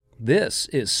This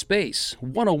is Space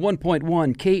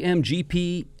 101.1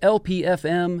 KMGP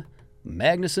LPFM,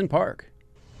 Magnuson Park.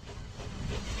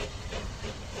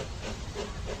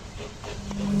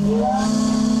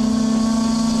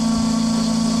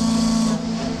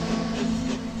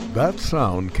 That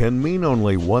sound can mean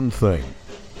only one thing.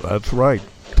 That's right.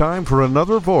 Time for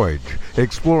another voyage,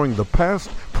 exploring the past,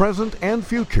 present, and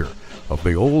future of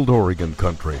the old Oregon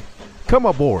country. Come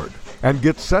aboard and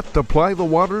get set to ply the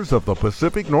waters of the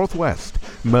Pacific Northwest,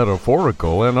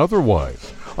 metaphorical and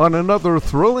otherwise, on another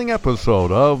thrilling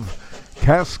episode of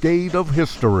Cascade of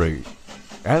History.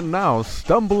 And now,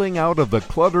 stumbling out of the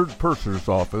cluttered purser's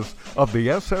office of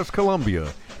the SS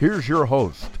Columbia, here's your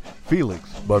host,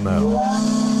 Feliks Banel.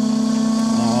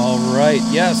 All right,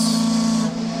 yes.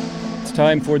 It's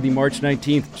time for the March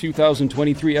 19th,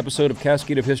 2023 episode of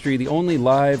Cascade of History, the only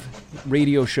live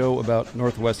radio show about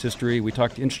Northwest history. We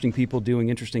talk to interesting people doing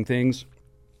interesting things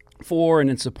for and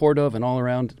in support of and all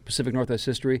around Pacific Northwest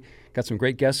history. Got some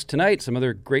great guests tonight, some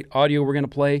other great audio we're going to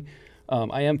play.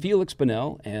 I am Feliks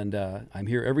Banel, and I'm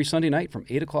here every Sunday night from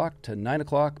 8 o'clock to 9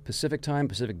 o'clock Pacific time,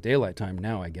 Pacific Daylight Time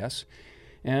now, I guess.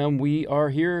 And we are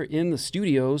here in the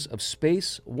studios of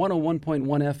Space 101.1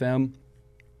 FM.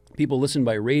 People listen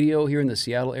by radio here in the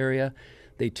Seattle area.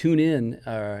 They tune in,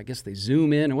 I guess they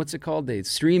zoom in, and what's it called? They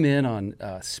stream in on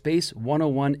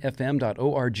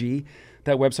space101fm.org.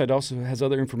 That website also has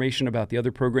other information about the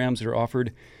other programs that are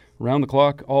offered around the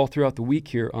clock all throughout the week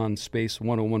here on Space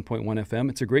 101.1 FM.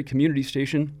 It's a great community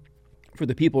station for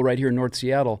the people right here in North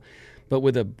Seattle, but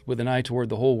with an eye toward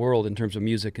the whole world in terms of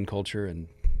music and culture, and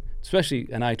especially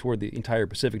an eye toward the entire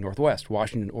Pacific Northwest,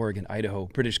 Washington, Oregon, Idaho,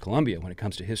 British Columbia when it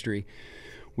comes to history.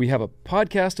 We have a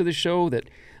podcast of this show that,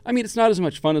 I mean, it's not as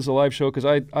much fun as a live show because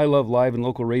I love live and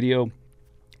local radio.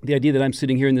 The idea that I'm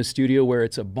sitting here in this studio where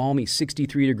it's a balmy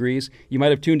 63 degrees. You might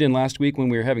have tuned in last week when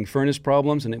we were having furnace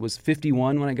problems and it was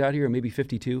 51 when I got here, or maybe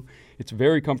 52. It's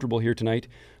very comfortable here tonight.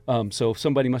 So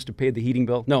somebody must have paid the heating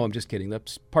bill. No, I'm just kidding. The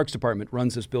Parks Department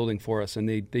runs this building for us and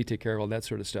they take care of all that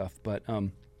sort of stuff. But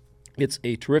it's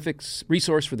a terrific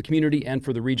resource for the community and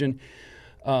for the region.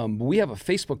 We have a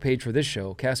Facebook page for this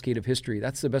show, Cascade of History.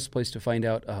 That's the best place to find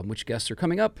out which guests are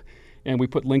coming up. And we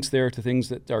put links there to things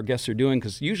that our guests are doing,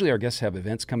 because usually our guests have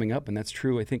events coming up, and that's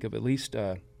true, I think, of at least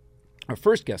our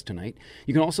first guest tonight.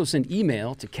 You can also send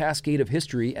email to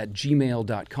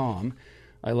cascadeofhistory@gmail.com.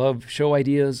 I love show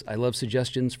ideas. I love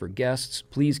suggestions for guests.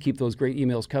 Please keep those great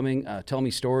emails coming. Tell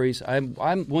me stories. I'm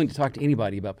willing to talk to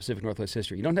anybody about Pacific Northwest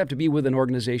history. You don't have to be with an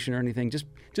organization or anything. Just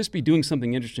be doing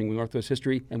something interesting with Northwest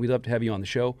history, and we'd love to have you on the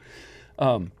show.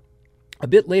 A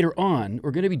bit later on,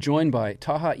 we're going to be joined by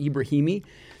Taha Ebrahimi.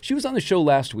 She was on the show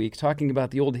last week talking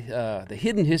about the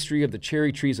hidden history of the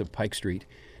cherry trees of Pike Street.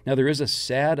 Now, there is a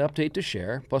sad update to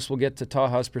share. Plus, we'll get to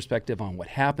Taha's perspective on what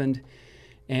happened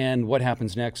and what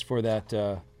happens next for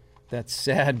that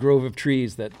sad grove of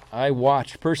trees that I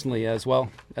watched personally as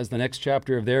well as the next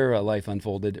chapter of their life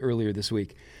unfolded earlier this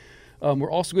week.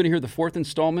 We're also going to hear the fourth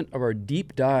installment of our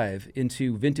deep dive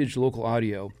into vintage local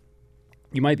audio.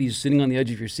 You might be sitting on the edge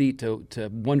of your seat to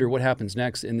wonder what happens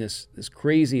next in this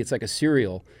crazy. It's like a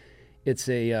serial. It's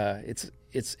a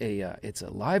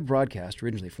live broadcast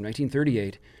originally from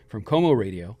 1938 from Como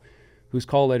Radio, whose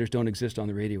call letters don't exist on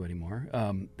the radio anymore.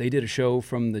 They did a show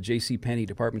from the J.C. Penney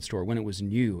department store when it was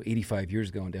new 85 years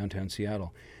ago in downtown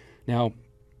Seattle. Now,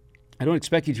 I don't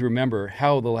expect you to remember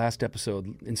how the last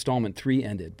episode, installment 3,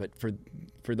 ended, but for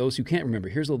those who can't remember,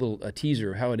 here's a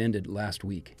teaser of how it ended last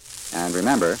week. And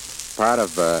remember, part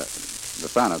of the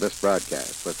fun of this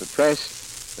broadcast was to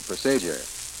trace the procedure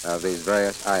of these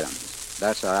various items.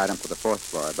 That's our item for the fourth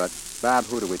floor. But, Bob,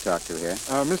 who do we talk to here?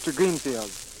 Mr. Greenfield.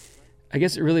 I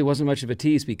guess it really wasn't much of a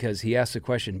tease because he asked the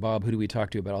question, Bob, who do we talk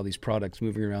to about all these products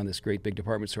moving around this great big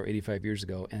department store 85 years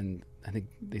ago? And I think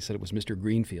they said it was Mr.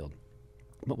 Greenfield.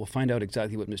 But we'll find out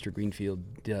exactly what Mr.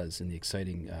 Greenfield does in the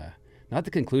exciting, not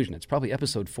the conclusion, it's probably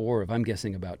episode 4 of, I'm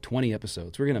guessing, about 20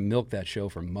 episodes. We're going to milk that show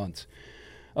for months.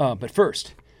 But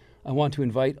first, I want to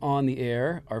invite on the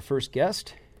air our first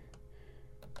guest.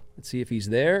 Let's see if he's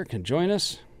there, can join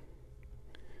us.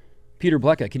 Peter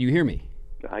Blecha, can you hear me?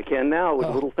 I can now. It was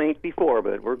a little faint before,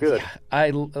 but we're good. Yeah, I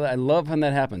love when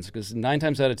that happens because 9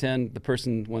 times out of 10, the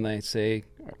person, when I say,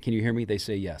 can you hear me, they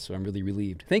say yes, so I'm really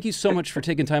relieved. Thank you so much for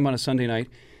taking time on a Sunday night.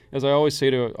 As I always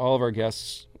say to all of our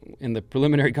guests in the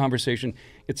preliminary conversation,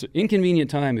 it's an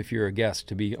inconvenient time if you're a guest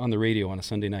to be on the radio on a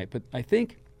Sunday night. But I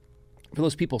think for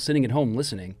those people sitting at home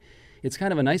listening, it's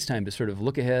kind of a nice time to sort of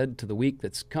look ahead to the week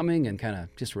that's coming and kind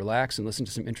of just relax and listen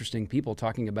to some interesting people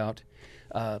talking about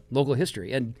local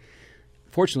history. And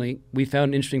fortunately, we found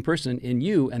an interesting person in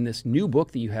you and this new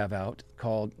book that you have out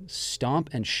called Stomp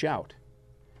and Shout.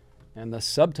 And the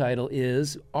subtitle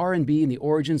is R&B and the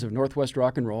Origins of Northwest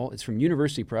Rock and Roll. It's from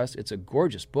University Press. It's a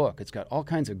gorgeous book. It's got all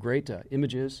kinds of great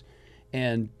images,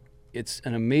 and it's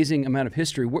an amazing amount of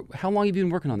history. How long have you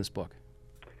been working on this book?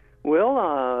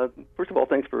 Well, first of all,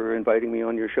 thanks for inviting me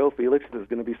on your show, Felix. This is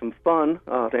going to be some fun.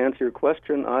 To answer your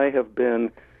question, I have been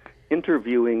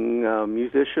interviewing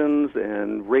musicians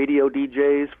and radio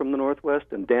DJs from the Northwest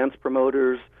and dance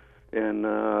promoters and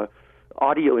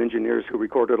audio engineers who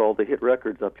recorded all the hit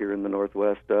records up here in the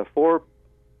Northwest for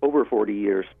over 40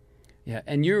 years. Yeah,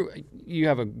 and you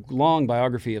have a long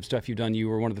biography of stuff you've done. You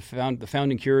were one of the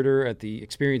founding curator at the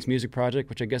Experience Music Project,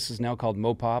 which I guess is now called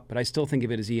Mopop, but I still think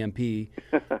of it as EMP.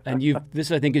 And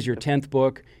this, I think, is your 10th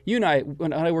book. You and I,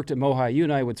 when I worked at Mohi, you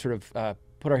and I would sort of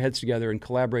put our heads together and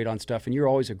collaborate on stuff, and you're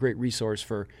always a great resource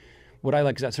for what I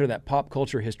like is that sort of that pop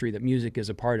culture history that music is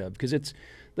a part of, because it's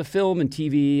the film and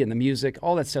TV and the music,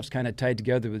 all that stuff's kind of tied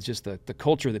together with just the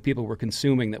culture that people were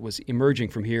consuming that was emerging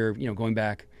from here, going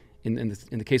back, in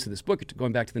the case of this book,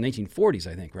 going back to the 1940s,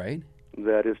 I think, right?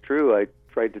 That is true. I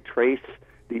tried to trace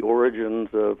the origins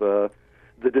of the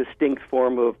distinct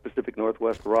form of Pacific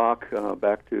Northwest rock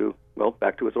back to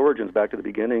its origins, back to the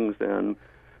beginnings. And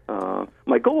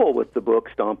my goal with the book,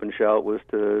 Stomp and Shout, was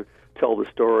to tell the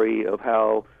story of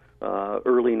how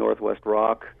early Northwest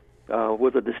rock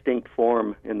was a distinct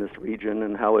form in this region,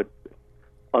 and how it,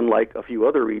 unlike a few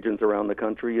other regions around the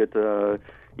country, it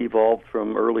evolved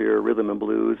from earlier rhythm and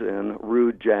blues and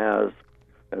rude jazz,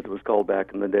 as it was called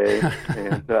back in the day.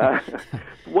 And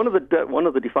one of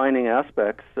the defining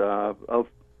aspects of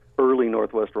early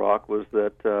Northwest rock was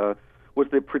that was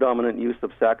the predominant use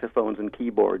of saxophones and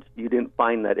keyboards. You didn't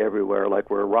find that everywhere, like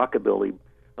where rockabilly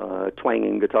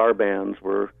twanging guitar bands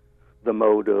were the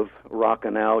mode of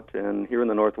rocking out. And here in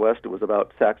the Northwest, it was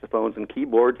about saxophones and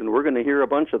keyboards, and we're going to hear a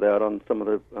bunch of that on some of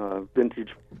the vintage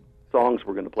songs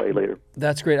we're going to play later.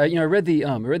 That's great. I read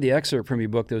the excerpt from your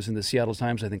book that was in the Seattle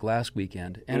Times, I think, last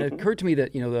weekend, and it occurred to me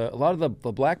that a lot of the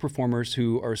black performers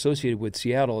who are associated with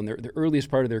Seattle and the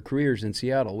earliest part of their careers in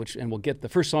Seattle, and we'll get the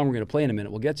first song we're going to play in a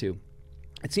minute. We'll get to.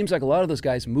 It seems like a lot of those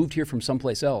guys moved here from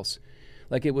someplace else.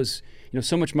 Like it was,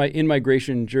 so much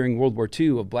in-migration during World War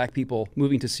II of black people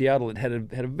moving to Seattle. It had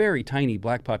a very tiny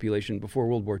black population before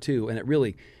World War II, and it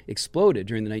really exploded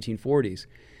during the 1940s.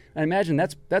 I imagine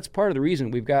that's part of the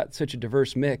reason we've got such a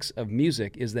diverse mix of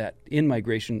music, is that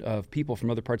in-migration of people from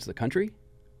other parts of the country?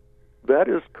 That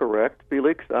is correct,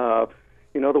 Felix. The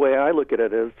way I look at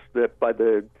it is that by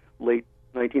the late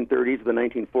 1930s, the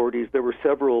 1940s, there were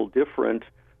several different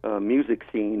music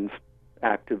scenes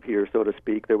active here, so to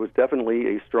speak. There was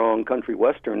definitely a strong country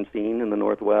western scene in the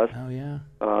Northwest. Oh, yeah.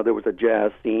 There was a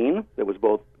jazz scene that was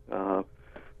both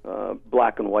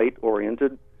black and white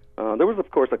oriented. There was,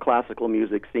 of course, a classical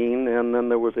music scene, and then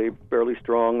there was a fairly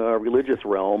strong religious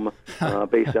realm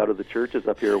based out of the churches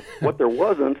up here. What there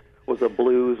wasn't was a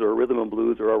blues or rhythm and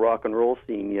blues or a rock and roll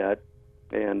scene yet,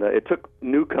 and it took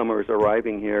newcomers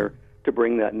arriving here to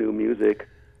bring that new music.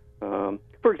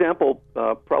 For example,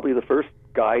 probably the first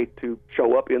guy to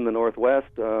show up in the Northwest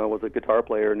was a guitar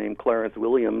player named Clarence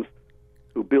Williams,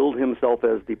 who billed himself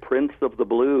as the Prince of the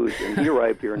Blues, and he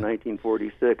arrived here in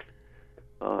 1946.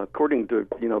 According to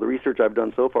the research I've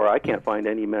done so far, I can't find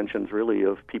any mentions really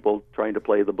of people trying to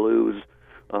play the blues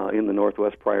in the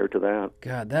Northwest prior to that.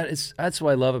 God, that's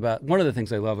what I love about, one of the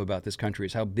things I love about this country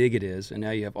is how big it is, and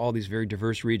now you have all these very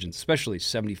diverse regions, especially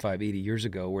 75, 80 years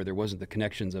ago, where there wasn't the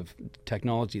connections of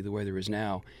technology the way there is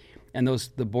now. And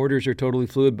the borders are totally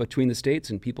fluid between the states,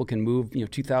 and people can move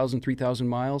 2,000, 3,000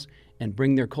 miles and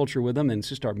bring their culture with them and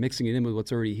just start mixing it in with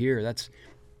what's already here.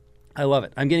 I love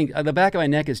it. I'm getting, the back of my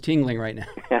neck is tingling right now.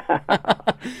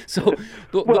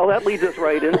 Well, that leads us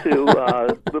right into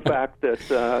the fact that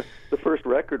the first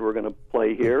record we're going to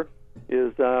play here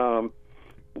is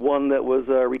one that was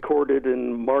recorded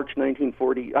in March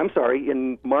 1940. I'm sorry,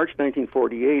 in March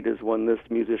 1948 is when this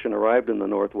musician arrived in the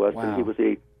Northwest. Wow. And he was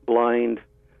a blind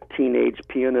teenage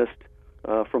pianist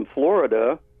from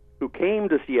Florida who came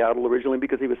to Seattle originally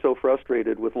because he was so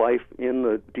frustrated with life in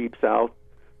the Deep South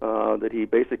that he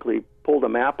basically pulled a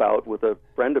map out with a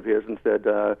friend of his and said,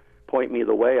 point me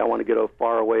the way. I want to get as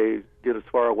far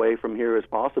away from here as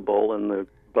possible. And the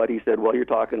buddy said, well, you're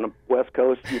talking West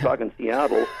Coast, you're talking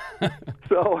Seattle.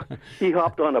 So he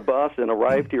hopped on a bus and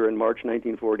arrived here in March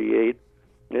 1948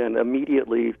 and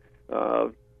immediately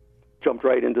jumped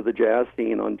right into the jazz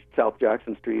scene on South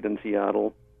Jackson Street in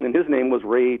Seattle. And his name was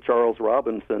Ray Charles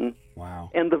Robinson.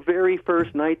 Wow. And the very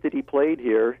first night that he played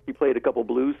here, he played a couple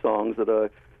blues songs at a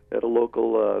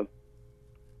local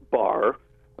bar,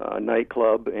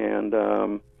 nightclub,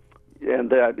 and and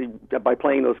that by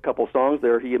playing those couple songs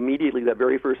there, he immediately, that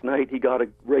very first night, he got a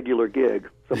regular gig.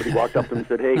 Somebody walked up to him and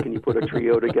said, "Hey, can you put a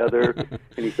trio together?"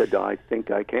 And he said, "I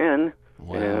think I can."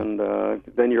 Wow. And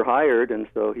then you're hired, and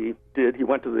so he did. He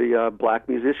went to the Black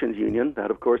Musicians Union.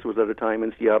 That, of course, was at a time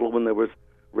in Seattle when there was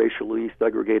racially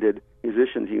segregated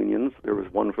musicians unions. There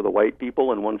was one for the white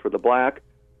people and one for the black.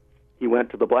 He went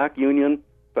to the Black Union,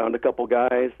 found a couple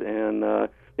guys, and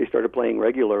they started playing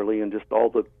regularly, and just all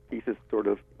the pieces sort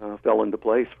of fell into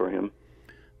place for him.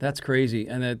 That's crazy.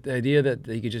 And the idea that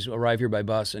he could just arrive here by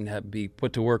bus and be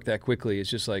put to work that quickly is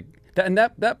just like that. And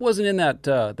that wasn't in that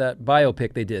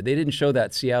biopic they did. They didn't show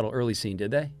that Seattle early scene,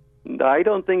 did they? I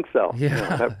don't think so.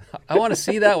 Yeah, No, I want to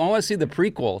see that. I want to see the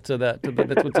prequel to that.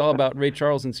 That's what's all about Ray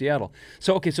Charles in Seattle.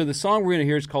 So, okay, so the song we're going to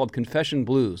hear is called "Confession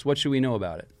Blues." What should we know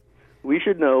about it? we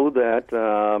should know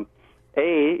that,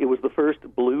 it was the first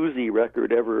bluesy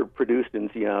record ever produced in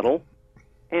Seattle,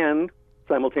 and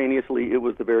simultaneously it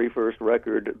was the very first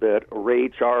record that Ray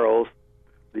Charles,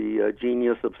 the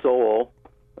genius of soul,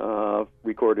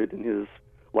 recorded in his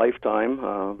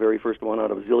lifetime, very first one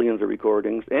out of zillions of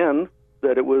recordings, and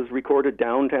that it was recorded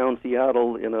downtown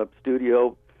Seattle in a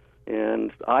studio,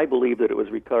 and I believe that it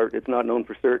was recorded, it's not known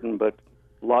for certain, but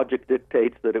logic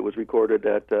dictates that it was recorded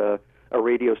at a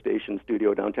radio station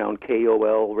studio downtown,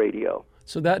 KOL Radio.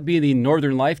 So that'd be the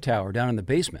Northern Life Tower down in the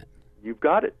basement. You've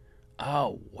got it.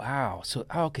 Oh, wow. So,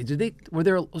 okay, was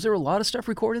there a lot of stuff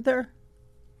recorded there?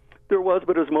 There was,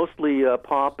 but it was mostly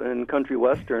pop and country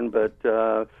western, but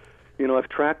I've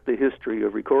tracked the history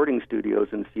of recording studios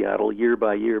in Seattle year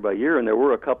by year by year, and there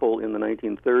were a couple in the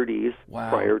 1930s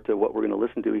prior to what we're going to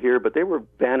listen to here, but they were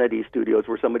vanity studios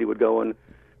where somebody would go and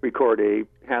record a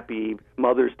Happy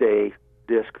Mother's Day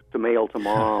disc to mail to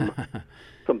mom,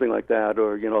 something like that,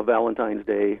 or, a Valentine's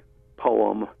Day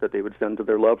poem that they would send to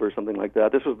their lover, something like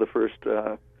that. This was the first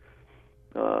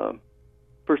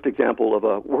example of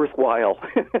a worthwhile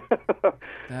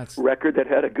record that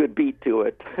had a good beat to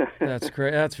it. That's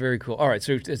great. That's very cool. All right,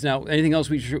 so is now anything else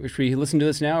should we listen to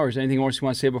this now, or is there anything else you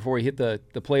want to say before we hit the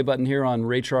play button here on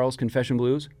Ray Charles' Confession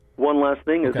Blues? One last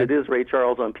thing is it is Ray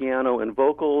Charles on piano and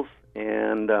vocals,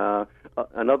 and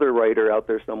another writer out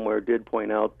there somewhere did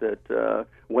point out that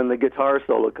when the guitar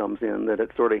solo comes in, that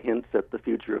it sort of hints at the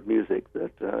future of music,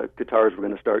 that guitars were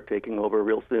going to start taking over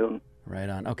real soon. Right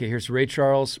on. Okay, here's Ray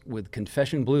Charles with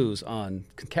Confession Blues on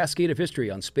Cascade of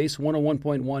History on Space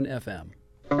 101.1 FM.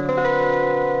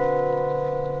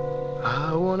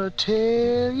 I want to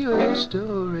tell you a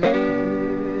story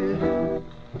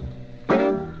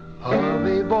of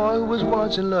a boy who was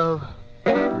once in love.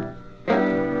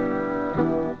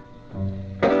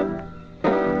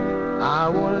 I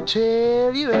want to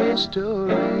tell you a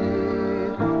story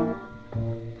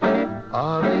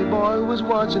of a boy who was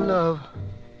once in love.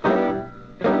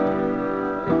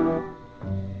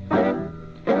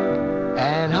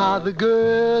 And how the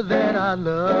girl that I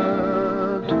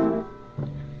loved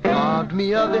robbed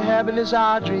me of the happiness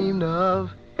I dreamed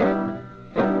of.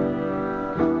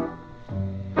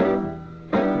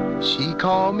 She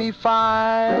called me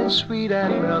fine, sweet,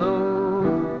 and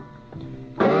mellow,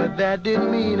 but that didn't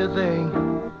mean a thing.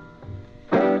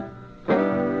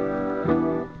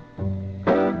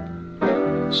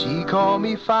 She called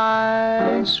me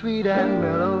fine, sweet, and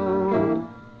mellow,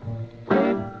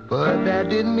 but that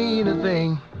didn't mean a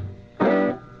thing.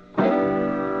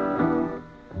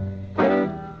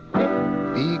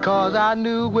 Because I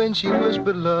knew when she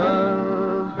whispered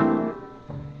love,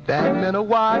 that meant a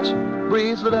watch,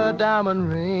 bracelet, a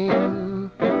diamond ring.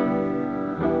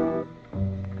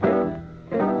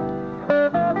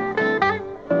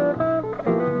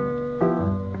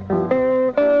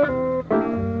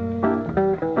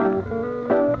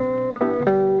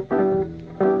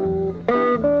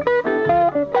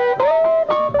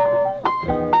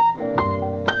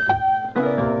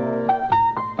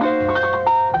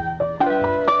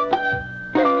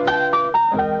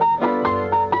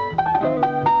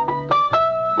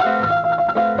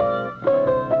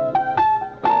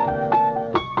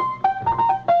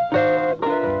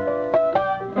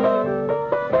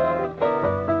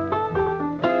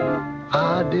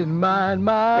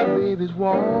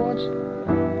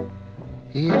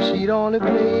 If she'd only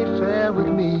played fair with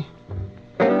me.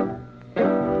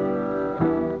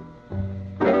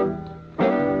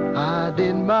 I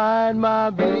didn't mind my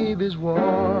baby's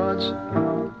wants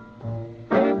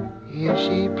if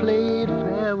she played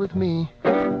fair with me.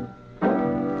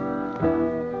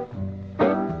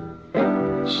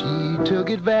 She took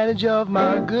advantage of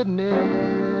my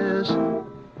goodness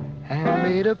and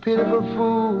made a pitiful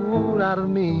fool out of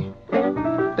me.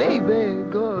 Baby,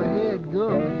 go ahead, go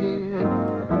ahead.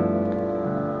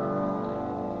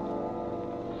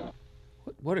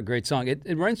 What a great song. It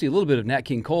reminds me a little bit of Nat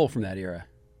King Cole from that era.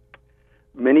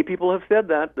 Many people have said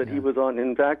that Yeah. he was on.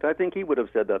 In fact, I think he would have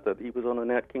said that he was on a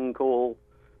Nat King Cole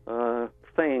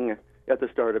thing at the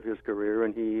start of his career,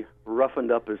 and he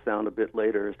roughened up his sound a bit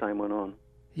later as time went on.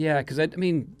 Yeah, because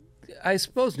I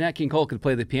suppose Nat King Cole could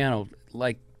play the piano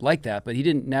like that, but he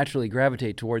didn't naturally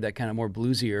gravitate toward that kind of more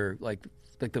bluesier, like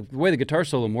the way the guitar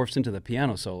solo morphs into the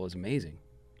piano solo is amazing.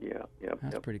 Yeah,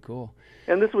 That's pretty cool.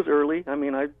 And this was early. I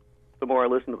mean, the more I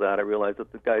listened to that, I realized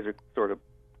that the guys are sort of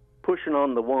pushing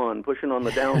on the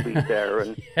downbeat there,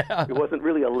 and Yeah. it wasn't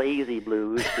really a lazy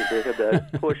blues because they had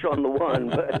that push on the one,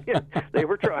 but they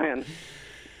were trying.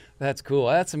 That's cool.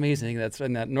 That's amazing. That's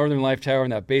in that Northern Life Tower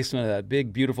in that basement of that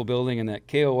big, beautiful building, and that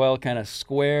KOL kind of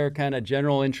square, kind of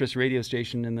general interest radio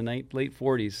station in the late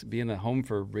 40s, being the home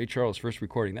for Ray Charles' first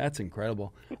recording. That's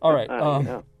incredible. All right.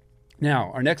 Yeah.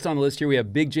 Now, our next on the list here, we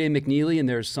have Big J McNeely, and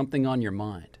There's Something on Your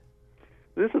Mind.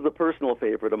 This is a personal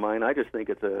favorite of mine. I just think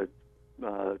it's a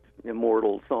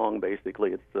immortal song.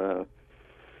 Basically,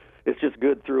 it's just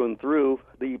good through and through.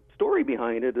 The story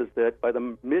behind it is that by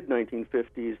the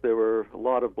mid-1950s, there were a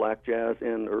lot of black jazz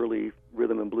and early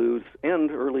rhythm and blues and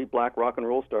early black rock and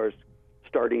roll stars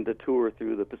starting to tour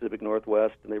through the Pacific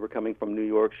Northwest, and they were coming from New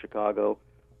York, Chicago,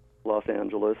 Los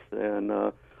Angeles, and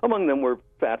among them were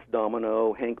Fats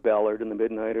Domino, Hank Ballard and the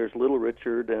Midnighters, Little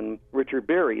Richard, and Richard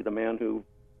Berry, the man who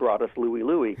brought us Louie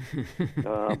Louie.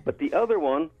 But the other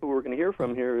one who we're going to hear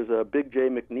from here is Big J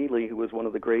McNeely, who was one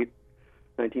of the great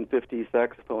 1950s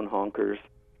saxophone honkers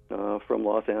from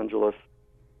Los Angeles.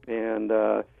 And,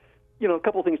 a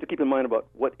couple things to keep in mind about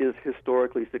what is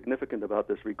historically significant about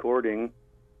this recording.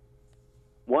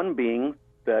 One being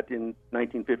that in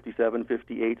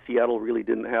 1957-58, Seattle really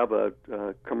didn't have a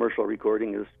commercial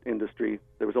recording industry.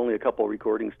 There was only a couple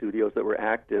recording studios that were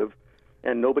active,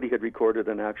 and nobody had recorded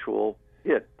an actual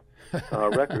hit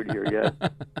record here yet.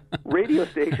 Radio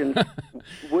stations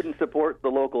wouldn't support the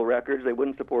local records. They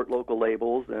wouldn't support local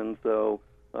labels, and so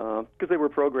because they were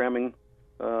programming,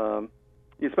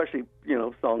 especially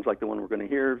songs like the one we're going to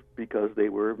hear, because they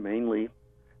were mainly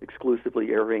exclusively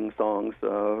airing songs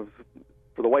for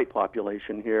the white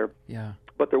population here. Yeah.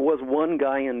 But there was one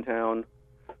guy in town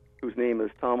whose name is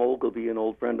Tom Ogilvy, an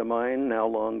old friend of mine, now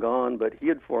long gone, but he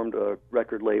had formed a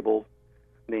record label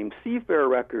named Seafair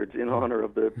Records in honor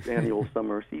of the annual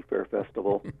Summer Seafair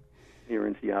Festival here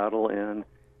in Seattle. And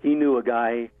he knew a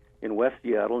guy in West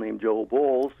Seattle named Joe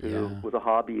Bowles, who was a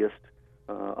hobbyist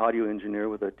audio engineer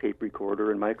with a tape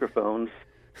recorder and microphones.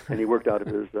 And he worked out of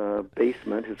his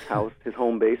basement, his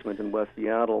home basement in West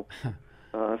Seattle.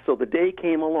 So the day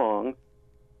came along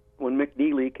when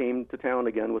McNeely came to town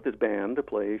again with his band to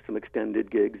play some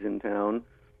extended gigs in town.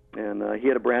 And he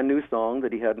had a brand new song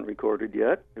that he hadn't recorded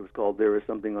yet. It was called There Is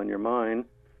Something on Your Mind.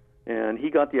 And he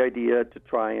got the idea to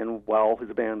try and, while his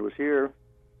band was here,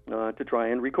 to try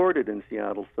and record it in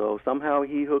Seattle. So somehow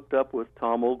he hooked up with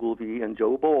Tom Ogilvy and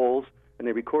Joe Bowles, and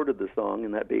they recorded the song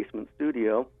in that basement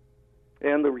studio.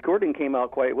 And the recording came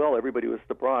out quite well. Everybody was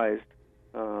surprised.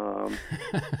 So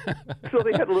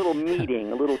they had a little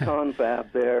meeting, a little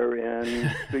confab there,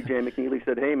 and Big J McNeely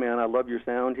said, "Hey man, I love your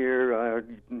sound here.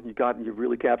 You've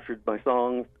really captured my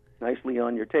song nicely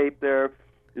on your tape there.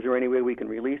 Is there any way we can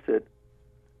release it?"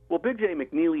 Well, Big J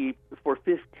McNeely, for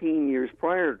 15 years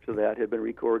prior to that, had been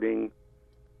recording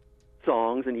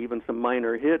songs and even some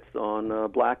minor hits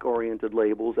on black-oriented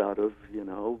labels out of,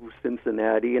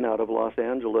 Cincinnati and out of Los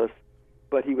Angeles.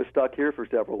 But he was stuck here for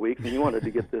several weeks, and he wanted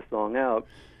to get this song out.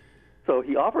 So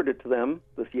he offered it to them,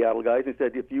 the Seattle guys, and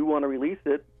said, if you want to release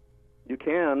it, you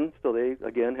can. So they,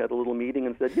 again, had a little meeting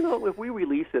and said, if we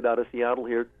release it out of Seattle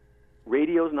here,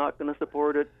 radio's not going to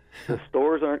support it, the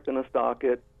stores aren't going to stock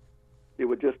it, it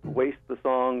would just waste the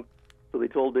song. So they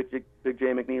told Big J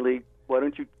McNeely, why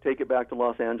don't you take it back to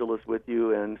Los Angeles with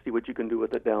you and see what you can do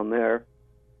with it down there.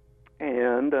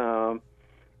 And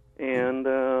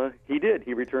he did.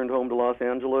 He returned home to Los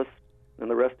Angeles, and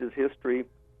the rest is history.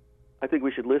 I think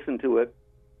we should listen to it.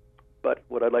 But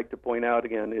what I'd like to point out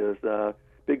again is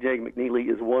Big J McNeely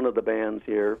is one of the bands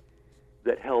here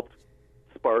that helped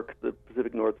spark the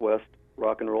Pacific Northwest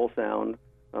rock and roll sound,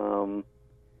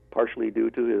 partially due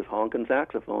to his honkin'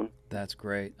 saxophone. That's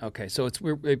great. Okay, so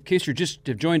in case you just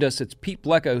have joined us, it's Pete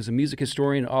Blecha, who's a music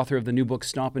historian and author of the new book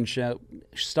Stomp and Shout,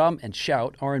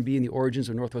 R&B and the Origins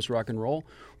of Northwest Rock and Roll.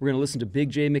 We're going to listen to Big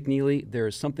J McNeely, There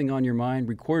Is Something on Your Mind,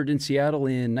 recorded in Seattle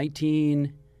in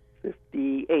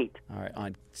 1958. All right,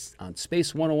 on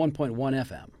Space 101.1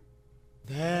 FM.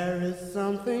 There is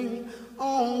something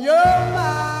on your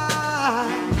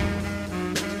mind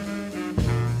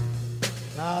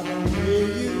by the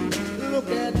way you look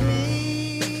at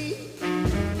me.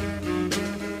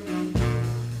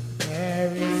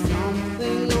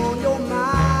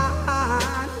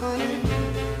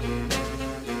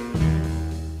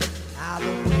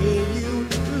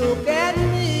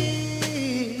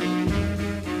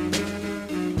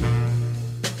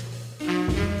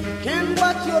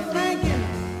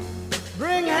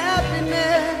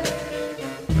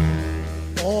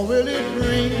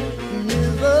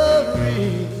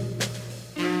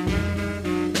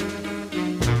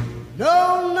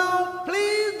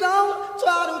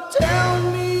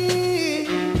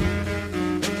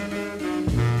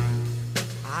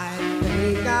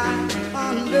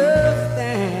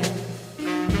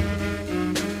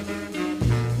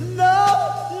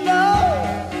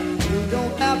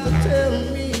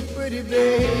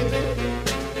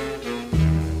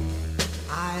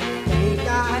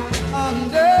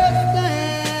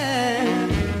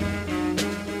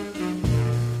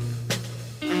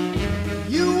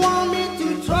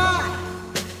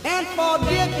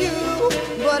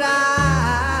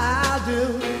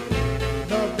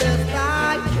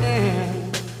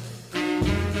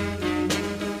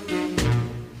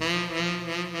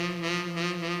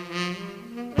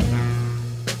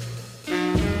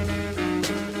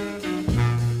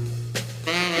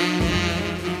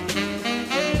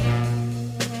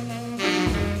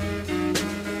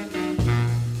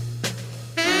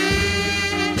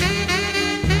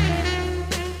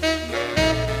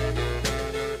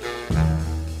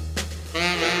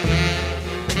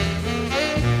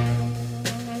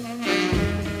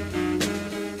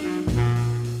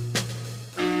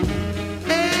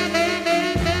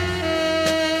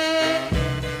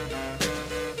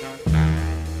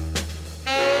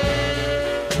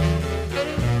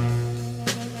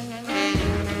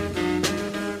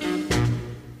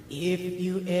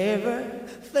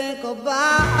 think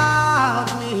about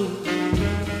me,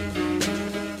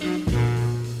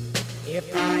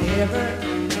 if I ever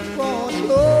cross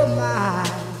your mind,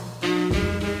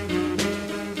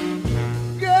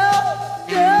 girl,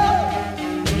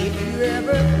 if you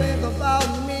ever think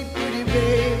about me, pretty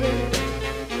baby,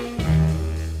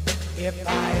 if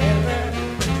I ever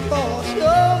cross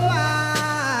your mind,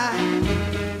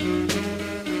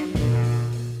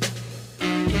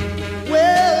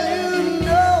 well,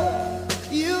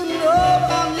 you know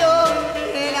I'm yours,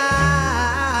 and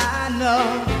I know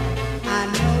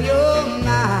you're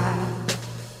mine.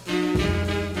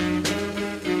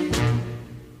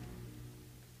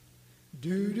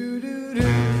 Do do do do.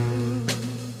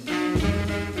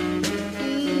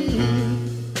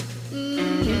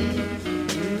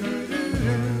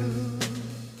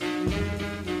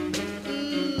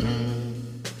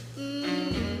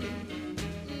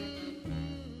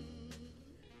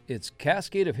 It's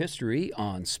Cascade of History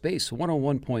on Space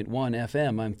 101.1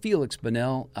 FM. I'm Feliks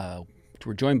Banel.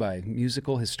 We're joined by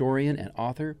musical historian and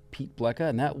author Pete Blecha,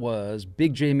 and that was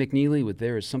Big J McNeely with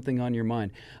There Is Something on Your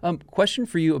Mind. Question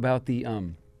for you about the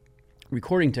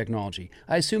recording technology.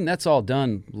 I assume that's all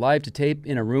done live to tape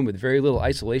in a room with very little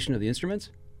isolation of the instruments?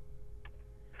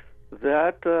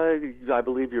 That, I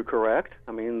believe you're correct.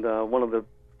 I mean, one of the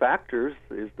factors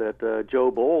is that Joe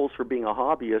Bowles, for being a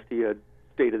hobbyist, he had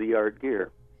state-of-the-art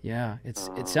gear. Yeah, it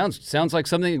sounds like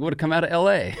something that would have come out of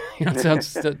L.A. It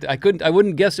sounds. I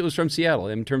wouldn't guess it was from Seattle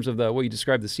in terms of what you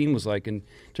described the scene was like in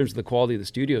terms of the quality of the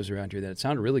studios around here. That it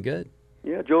sounded really good.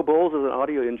 Yeah, Joe Bowles, as an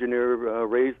audio engineer,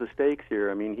 raised the stakes here.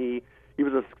 I mean, he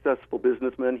was a successful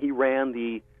businessman. He ran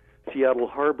the Seattle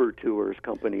Harbor Tours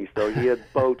company, so he had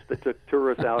boats that took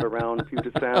tourists out around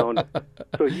Puget Sound.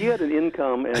 So he had an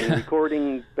income, and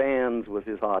recording bands was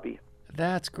his hobby.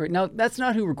 That's great. Now, that's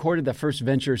not who recorded the first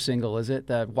Venture single, is it?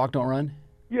 That Walk Don't Run?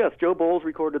 Yes, Joe Bowles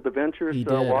recorded the Ventures, He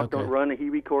did, Walk okay. Don't Run. He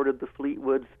recorded the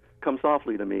Fleetwood's Come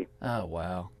Softly to Me. Oh,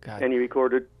 wow. God. And he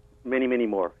recorded many, many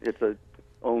more. It's its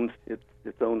own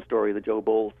story, the Joe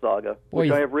Bowles saga, which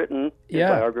I have written in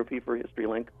biography for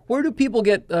HistoryLink. Where do people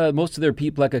get most of their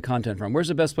Pete Blecha content from? Where's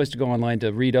the best place to go online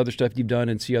to read other stuff you've done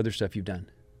and see other stuff you've done?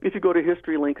 If you go to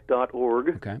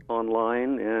historylink.org Okay.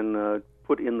 online and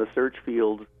put in the search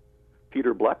field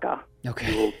Peter Blecha,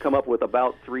 Okay. you will come up with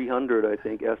about 300, I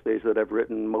think, essays that I've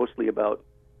written mostly about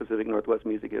Pacific Northwest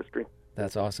music history.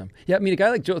 That's awesome. Yeah, I mean, a guy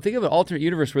like Joe, think of an alternate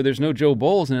universe where there's no Joe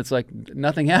Bowles and it's like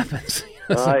nothing happens.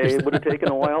 It would have taken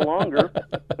a while longer.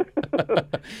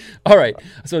 All right.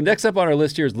 So next up on our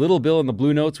list here is Little Bill and the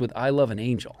Blue Notes with I Love an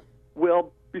Angel.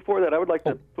 Well, before that, I would like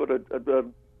to put a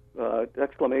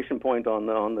exclamation point on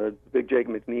the Big J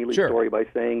McNeely story by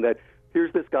saying that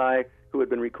here's this guy who had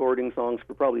been recording songs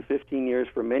for probably 15 years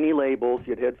for many labels.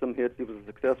 He had some hits. He was a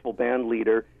successful band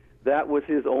leader. That was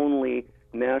his only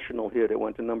national hit. It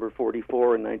went to number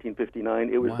 44 in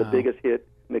 1959. It was the biggest hit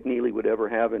McNeely would ever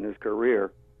have in his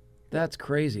career. That's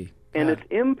crazy. And its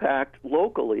impact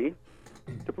locally,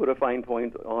 to put a fine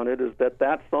point on it, is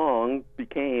that song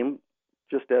became,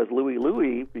 just as Louie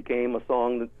Louie became a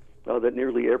song that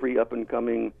nearly every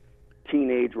up-and-coming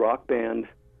teenage rock band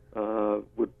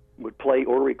would play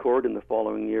or record in the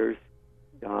following years.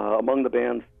 Among the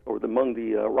bands, or among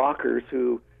the rockers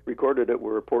who recorded it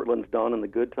were Portland's Dawn and the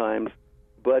Good Times.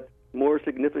 But more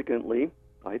significantly,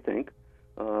 I think,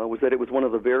 was that it was one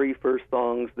of the very first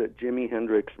songs that Jimi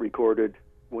Hendrix recorded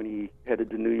when he headed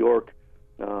to New York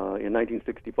in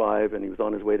 1965, and he was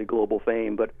on his way to global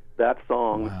fame. But that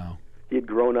song he had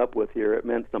grown up with here. It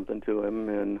meant something to him,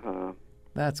 and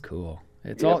that's cool.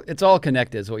 It's all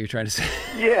connected, is what you're trying to say.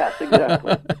 Yes,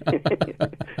 exactly.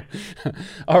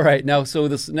 All right, now, so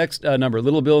this next number,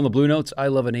 Little Bill and the Blue Notes, I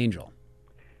Love an Angel.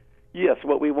 Yes,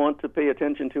 what we want to pay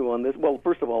attention to on this, well,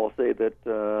 first of all, I'll say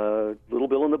that Little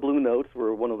Bill and the Blue Notes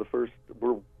were one of the first,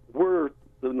 were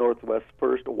the Northwest's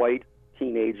first white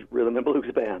teenage rhythm and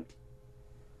blues band.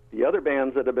 The other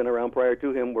bands that have been around prior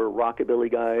to him were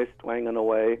rockabilly guys, twanging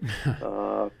away,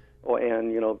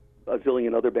 and, a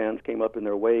zillion other bands came up in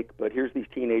their wake, but here's these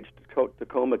teenage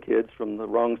Tacoma kids from the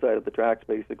wrong side of the tracks,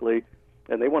 basically,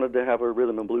 and they wanted to have a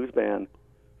rhythm and blues band.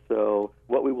 So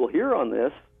what we will hear on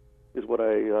this is what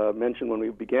I mentioned when we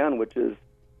began, which is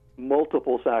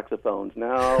multiple saxophones.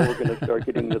 Now we're going to start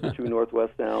getting to the true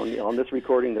Northwest sound. On this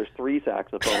recording, there's 3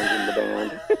 saxophones in the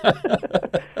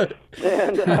band.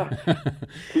 And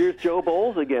here's Joe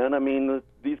Bowles again. I mean,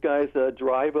 these guys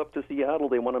drive up to Seattle.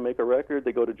 They want to make a record.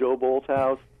 They go to Joe Bowles'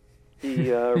 house.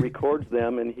 He records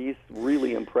them, and he's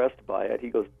really impressed by it. He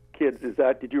goes, "Kids,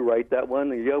 did you write that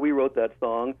one?" And, "Yeah, we wrote that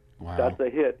song." Wow. "That's a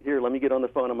hit. Here, let me get on the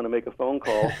phone. I'm going to make a phone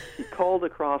call." He called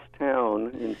across town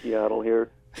in Seattle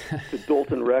here to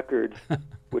Dolton Records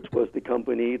which was the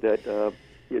company that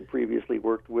he had previously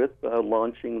worked with,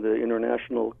 launching the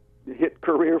international hit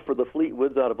career for the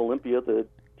Fleetwoods out of Olympia, the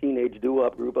teenage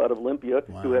doo-wop group out of Olympia,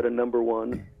 who had a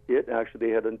 #1 hit. Actually,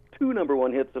 they had 2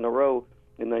 #1 hits in a row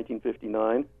in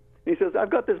 1959. He says, I've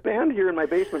got this band here in my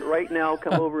basement right now.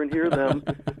 Come over and hear them.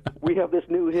 We have this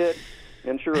new hit.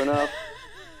 And sure enough,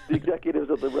 the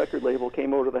executives of the record label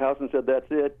came over to the house and said,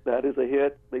 that's it. That is a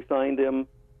hit. They signed him.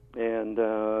 And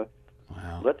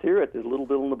let's hear it. There's Little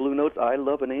Bill and the Blue Notes, I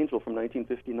Love an Angel from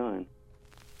 1959.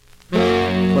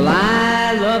 Well,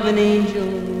 I love an angel,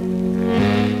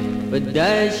 but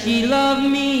does she love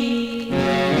me?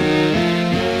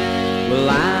 Well,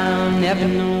 I'll never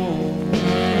know,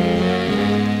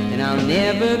 and I'll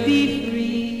never be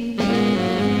free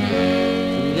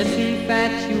from this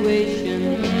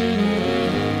infatuation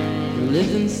that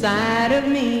lives inside of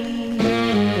me.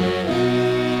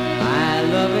 I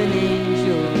love an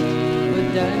angel, but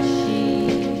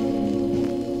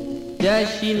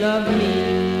does she love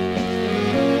me?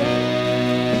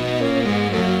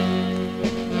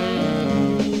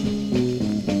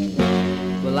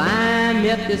 I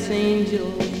met this angel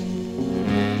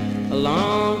a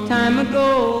long time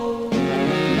ago.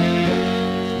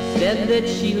 She said that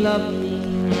she loved me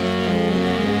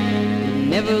and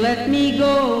never let me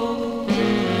go.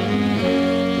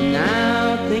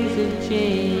 Now things have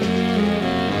changed,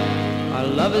 our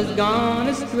love has gone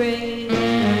astray.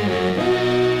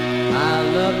 I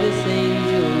love this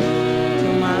angel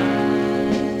till my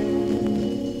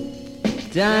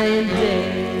dying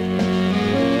day.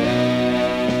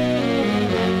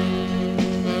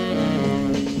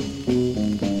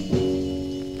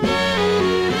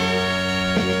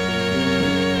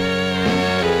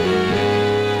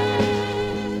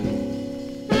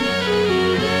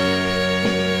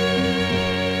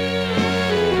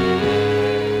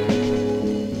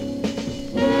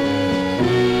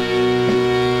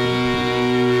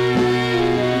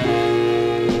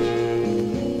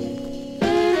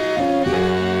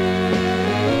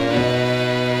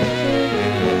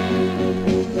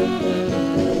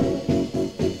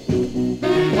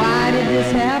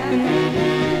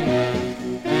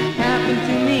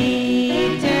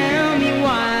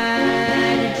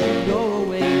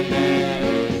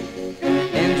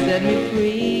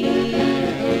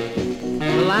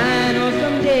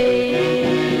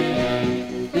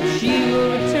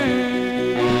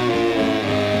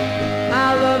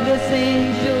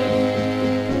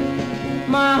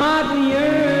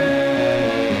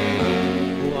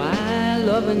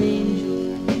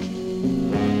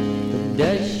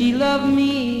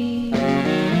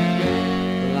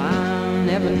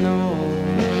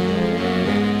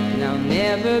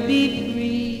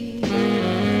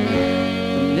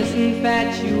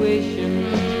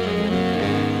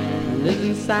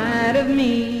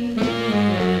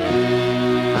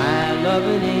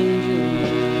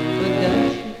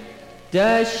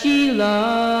 Does she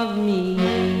love me?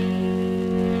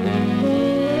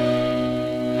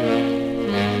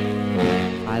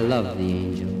 I love the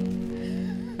angel.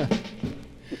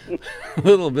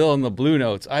 Little Bill and the Blue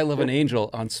Notes, I Love an Angel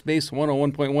on Space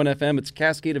 101.1 FM. It's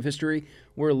Cascade of History.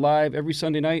 We're live every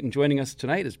Sunday night, and joining us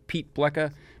tonight is Pete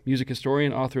Blecha, music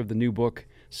historian, author of the new book,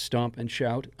 Stomp and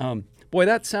Shout. Boy,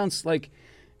 that sounds like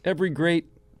every great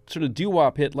sort of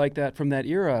doo-wop hit like that from that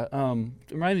era.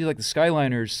 It reminds me of like the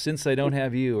Skyliners, Since I Don't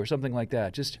Have You, or something like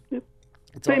that. Just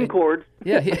same chords.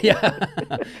 Yeah.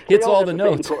 Hits all the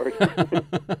notes.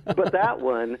 But that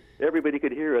one, everybody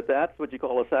could hear it. That's what you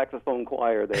call a saxophone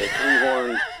choir there. 3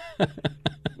 horns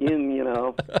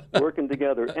working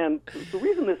together. And the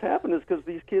reason this happened is because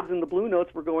these kids in the Blue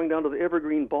Notes were going down to the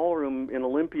Evergreen Ballroom in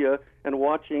Olympia and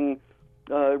watching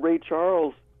Ray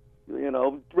Charles.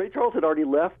 Ray Charles had already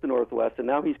left the Northwest, and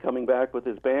now he's coming back with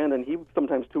his band, and he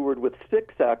sometimes toured with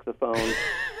 6 saxophones.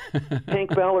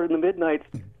 Hank Ballard and the Midnights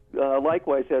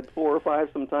likewise had 4 or 5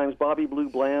 sometimes. Bobby Blue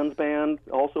Bland's band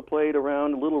also played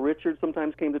around. Little Richard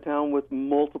sometimes came to town with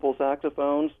multiple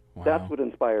saxophones. Wow. That's what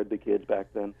inspired the kids back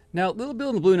then. Now, Little Bill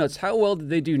and the Blue Notes, how well did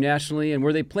they do nationally, and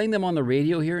were they playing them on the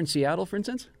radio here in Seattle, for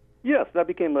instance? Yes, that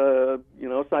became a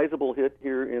sizable hit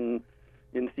here in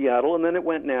Seattle, and then it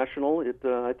went national.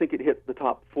 I think it hit the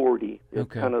top 40. It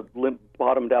kind of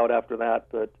bottomed out after that,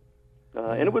 but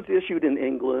and it was issued in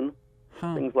England,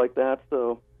 things like that.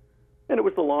 So, and it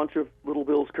was the launch of Little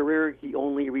Bill's career. He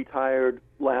only retired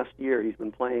last year. He's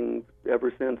been playing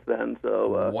ever since then.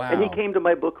 So, wow. And he came to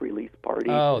my book release party.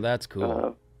 Oh, that's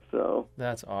cool. So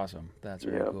that's awesome. That's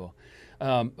very cool.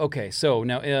 Okay, so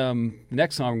now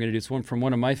next song we're going to do is one from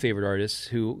one of my favorite artists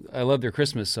who I love their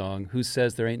Christmas song, Who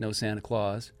Says There Ain't No Santa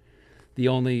Claus, the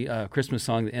only Christmas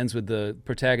song that ends with the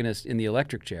protagonist in the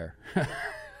electric chair.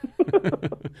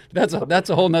 That's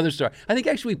a whole nother story. I think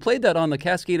actually we played that on the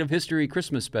Cascade of History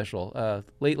Christmas special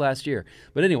late last year.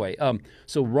 But anyway,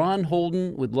 so Ron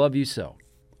Holden with Love You So.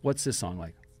 What's this song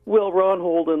like? Well, Ron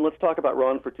Holden, let's talk about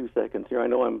Ron for 2 seconds here. I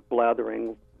know I'm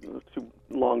blathering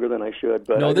longer than I should,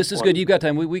 but no, this is good. You got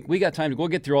time. We got time to go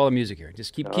get through all the music here.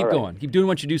 Just keep right. going. Keep doing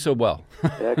what you do so well.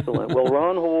 Excellent. Well,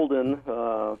 Ron Holden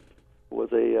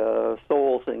was a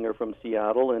soul singer from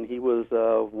Seattle, and he was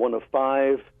one of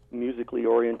 5 musically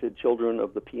oriented children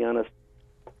of the pianist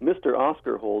Mr.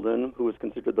 Oscar Holden, who was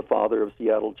considered the father of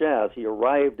Seattle jazz. He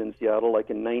arrived in Seattle like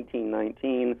in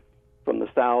 1919 from the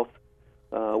South,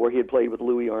 where he had played with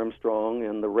Louis Armstrong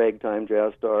and the ragtime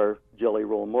jazz star Jelly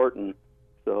Roll Morton.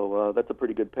 So that's a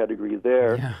pretty good pedigree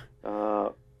there. Yeah.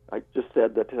 I just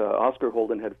said that Oscar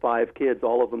Holden had 5 kids.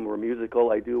 All of them were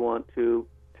musical. I do want to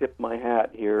tip my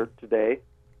hat here today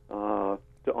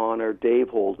to honor Dave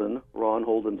Holden, Ron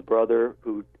Holden's brother,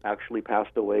 who actually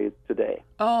passed away today.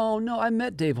 Oh, no, I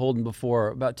met Dave Holden before,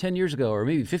 about 10 years ago, or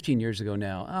maybe 15 years ago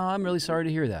now. Oh, I'm really sorry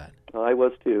to hear that. I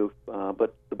was too,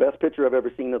 but the best picture I've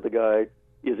ever seen of the guy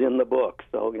is in the book,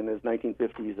 so in his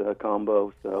 1950s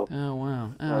combo. So. Oh,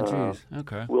 wow. Oh, geez.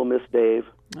 Okay. We'll miss Dave.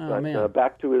 Oh, but, man.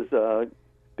 Back to his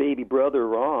baby brother,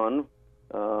 Ron.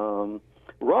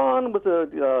 Ron was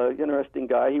a interesting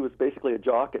guy. He was basically a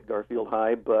jock at Garfield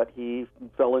High, but he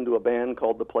fell into a band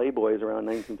called the Playboys around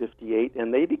 1958,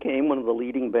 and they became one of the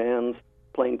leading bands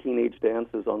playing teenage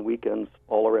dances on weekends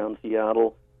all around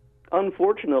Seattle.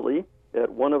 Unfortunately,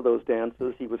 at one of those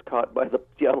dances, he was caught by the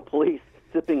Seattle police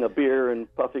sipping a beer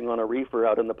and puffing on a reefer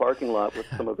out in the parking lot with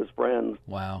some of his friends.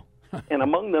 Wow. And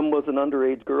among them was an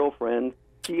underage girlfriend.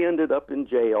 She ended up in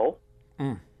jail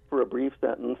for a brief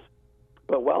sentence.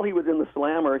 But while he was in the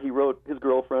slammer, he wrote his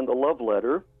girlfriend a love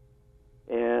letter,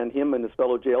 and him and his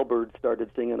fellow jailbirds started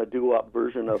singing a doo-wop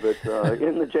version of it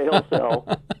in the jail cell.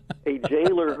 A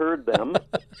jailer heard them.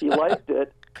 He liked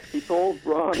it. He told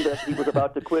Ron that he was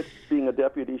about to quit being a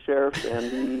deputy sheriff,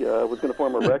 and he was going to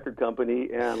form a record company.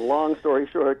 And long story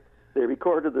short, they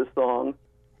recorded this song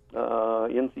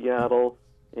in Seattle.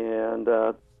 And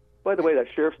by the way, that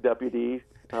sheriff's deputy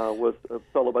was a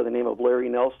fellow by the name of Larry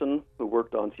Nelson, who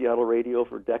worked on Seattle radio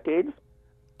for decades.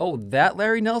 Oh, that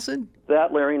Larry Nelson?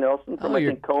 That Larry Nelson from, I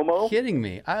think, Como. Kidding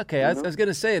me. Okay, I was going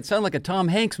to say, it sounded like a Tom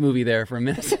Hanks movie there for a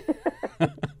minute.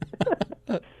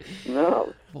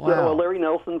 No. Wow. So Larry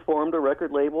Nelson formed a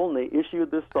record label, and they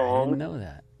issued this song. I didn't know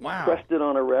that. Wow. Pressed it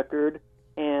on a record,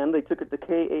 and they took it to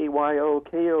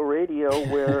KAYO radio,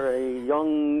 where a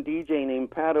young DJ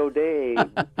named Pat O'Day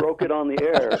broke it on the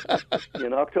air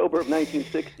in October of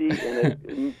 1960, and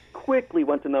it quickly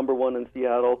went to number 1 in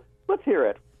Seattle. Let's hear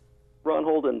it. Ron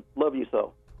Holden, Love You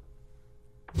So.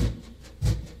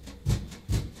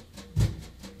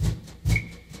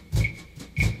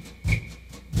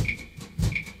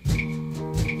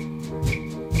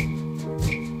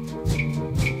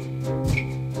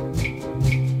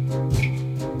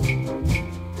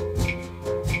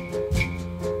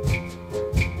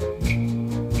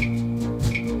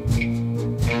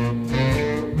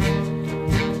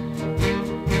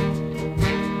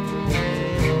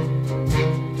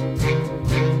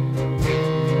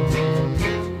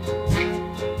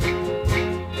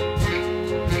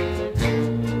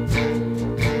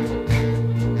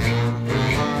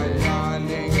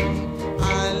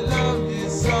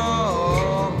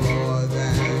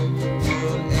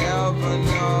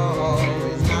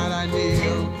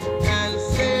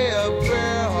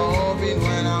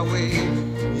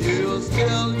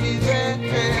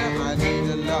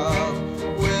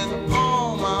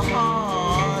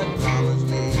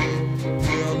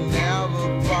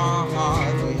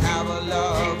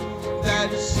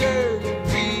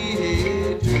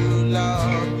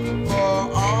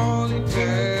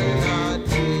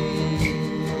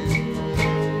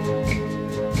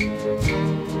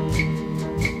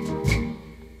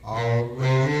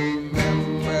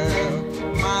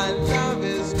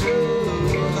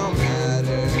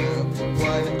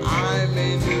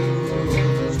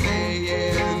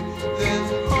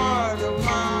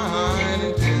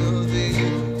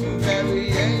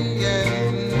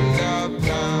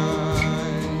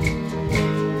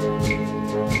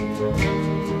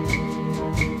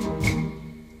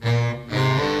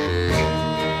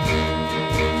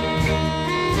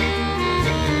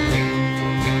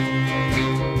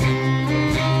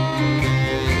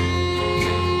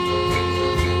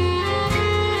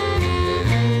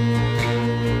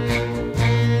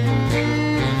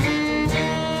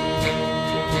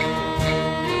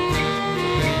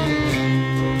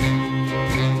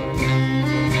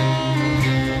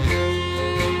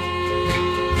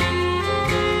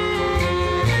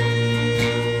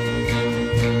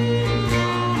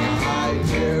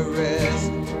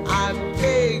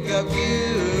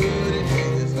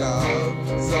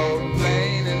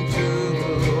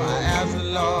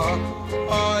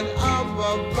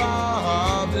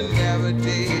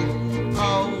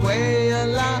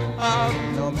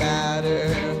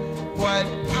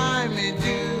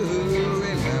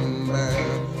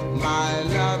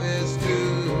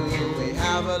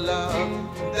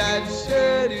 love that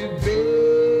said it, babe.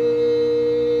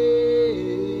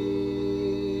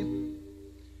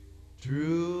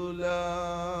 True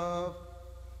love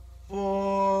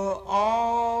for all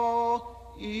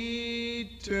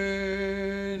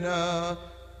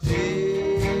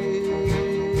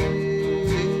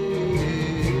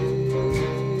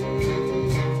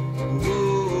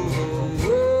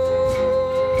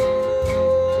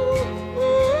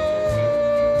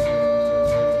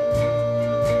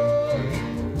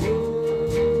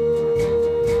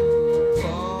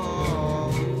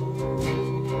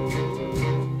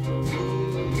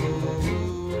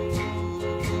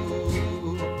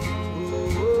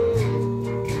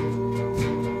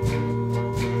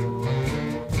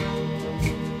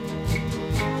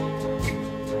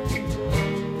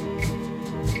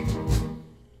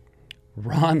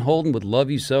Ron Holden with Love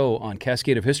You So on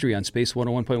Cascade of History on Space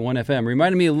 101.1 FM.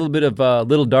 Reminded me a little bit of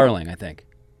Little Darling, I think.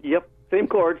 Yep, same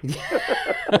chord. It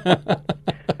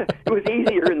was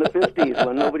easier in the 50s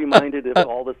when nobody minded if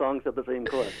all the songs had the same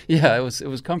chord. Yeah, it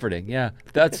was comforting. Yeah,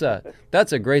 that's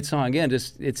a great song. Again,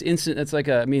 just it's instant. It's like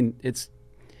it's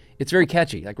very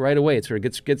catchy. Like right away, it sort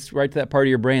of gets right to that part of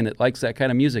your brain that likes that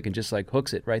kind of music and just like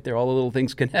hooks it right there. All the little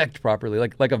things connect properly,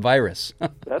 like a virus.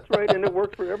 That's right, and it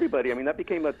worked for everybody. I mean, that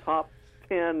became a top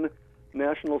 10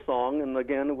 national song, and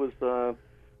again, it was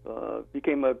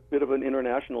became a bit of an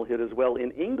international hit as well.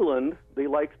 In England, they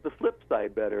liked the flip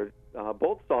side better.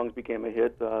 Both songs became a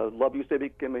hit. Love You Say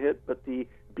became a hit, but the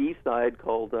B-side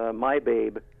called My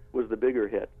Babe was the bigger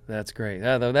hit. That's great.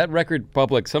 Though that record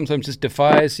public sometimes just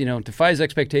defies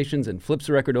expectations and flips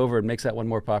the record over and makes that one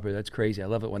more popular. That's crazy. I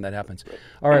love it when that happens.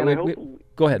 All right,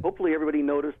 go ahead. Hopefully, everybody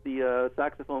noticed the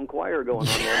saxophone choir going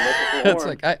on there. It's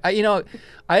like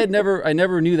I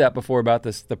never knew that before about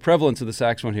the prevalence of the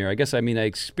saxophone here. I guess I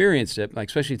experienced it,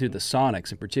 especially through the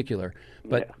sonics in particular.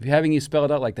 But having you spell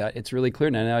it out like that, it's really clear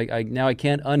now. Now I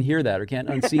can't unhear that or can't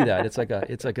unsee that. It's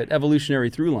like an evolutionary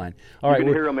through line. You can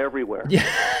hear them everywhere. Yeah.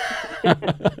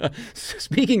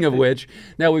 Speaking of which,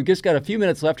 now we've just got a few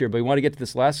minutes left here, but we want to get to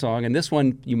this last song, and this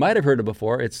one you might have heard it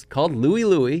before. It's called Louie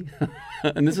Louie,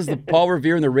 and this is the Paul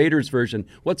Revere and the Raiders version.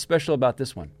 What's special about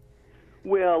this one?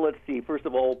 Well, let's see. First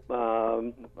of all,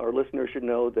 our listeners should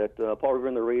know that Paul Revere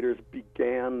and the Raiders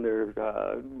began their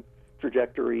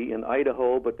trajectory in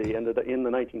Idaho, but they ended up in the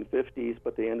 1950s,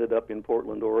 but they ended up in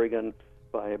Portland, Oregon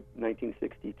by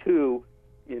 1962.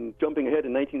 In jumping ahead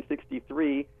in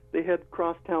 1963, they had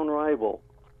crosstown rival,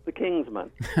 the Kingsmen.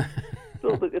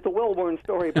 So it's a well-worn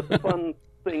story, but the fun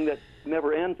thing that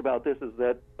never ends about this is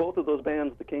that both of those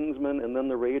bands, the Kingsmen and then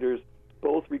the Raiders,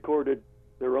 both recorded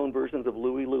their own versions of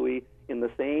Louie Louie in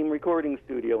the same recording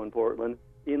studio in Portland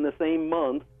in the same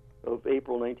month of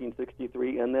April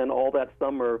 1963, and then all that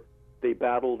summer they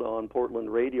battled on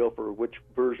Portland radio for which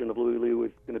version of Louie Louie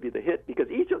was going to be the hit, because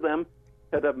each of them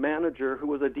had a manager who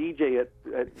was a DJ at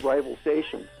rival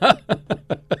stations.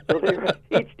 So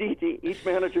each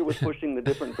manager was pushing the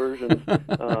different versions.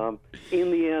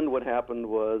 In the end, what happened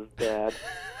was that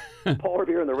Paul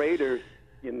Revere and the Raiders,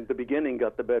 in the beginning,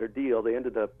 got the better deal. They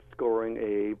ended up scoring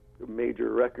a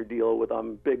major record deal with a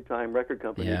big-time record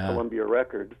company, Columbia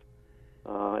Records,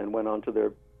 and went on to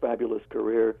their fabulous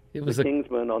career. The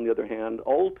Kingsmen, on the other hand,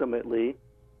 ultimately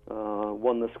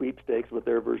won the sweepstakes with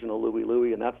their version of Louie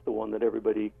Louie, and that's the one that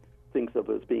everybody thinks of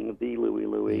as being the Louie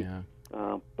Louie. Yeah.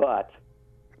 But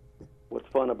what's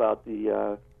fun about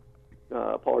the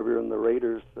Paul Revere and the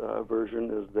Raiders version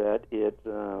is that it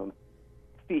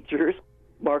features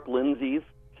Mark Lindsay's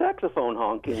saxophone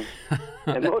honking.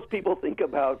 And most people think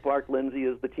about Mark Lindsay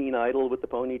as the teen idol with the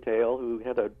ponytail who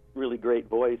had a really great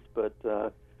voice, but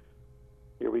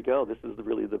here we go. This is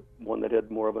really the one that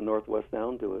had more of a Northwest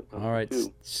sound to it. All right.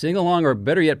 Sing along, or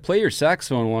better yet, play your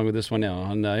saxophone along with this one now.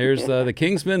 And here's the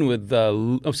Kingsmen with,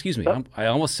 excuse me, I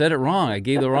almost said it wrong. I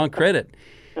gave the wrong credit.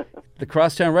 The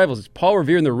Crosstown Rivals. It's Paul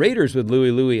Revere and the Raiders with Louie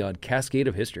Louie on Cascade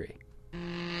of History.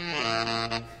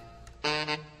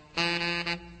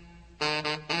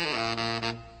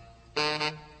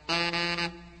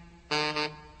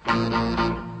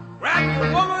 Rock the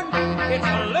woman, it's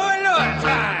a Louie Louie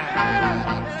time.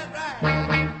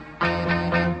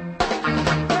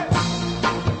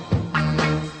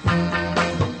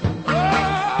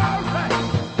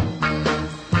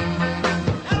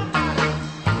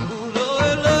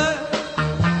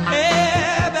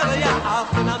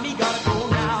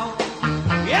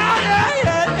 Yeah, yeah,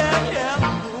 yeah.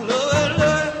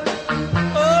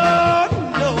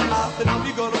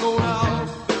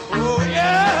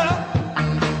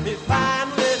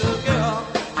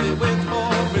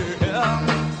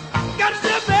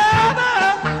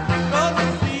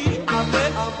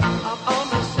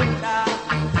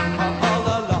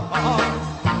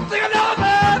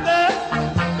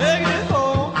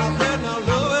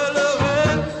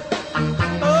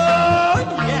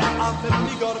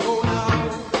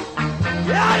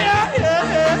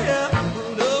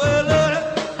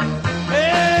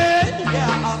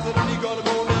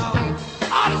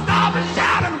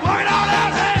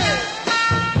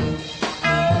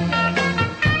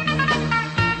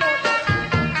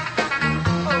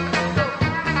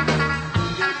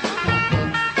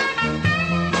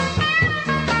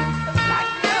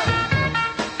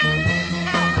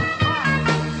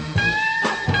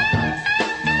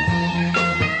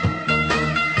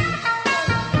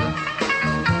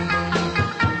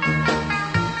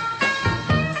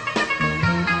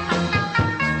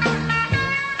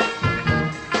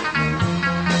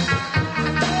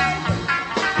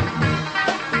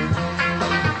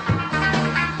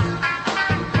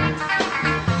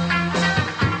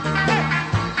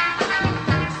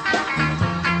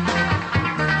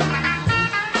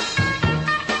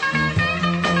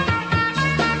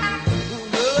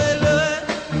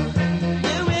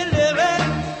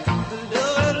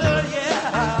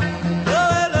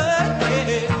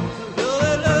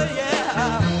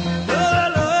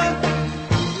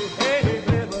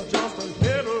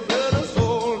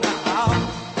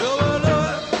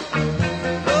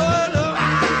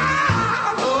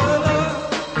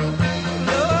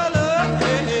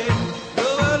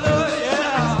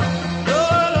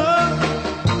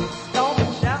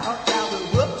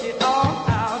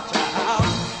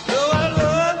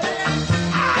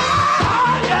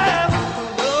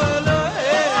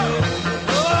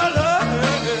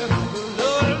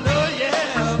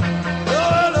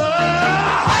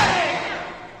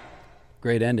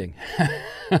 Great ending.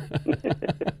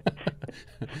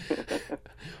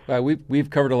 We've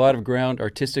covered a lot of ground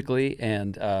artistically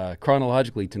and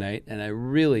chronologically tonight, and I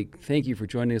really thank you for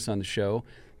joining us on the show.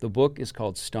 The book is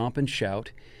called Stomp and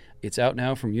Shout. It's out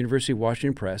now from University of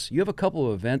Washington Press. You have a couple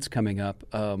of events coming up,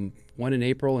 one in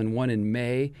April and one in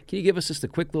May. Can you give us just a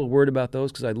quick little word about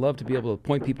those? Because I'd love to be able to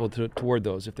point people toward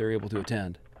those if they're able to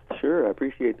attend. Sure, I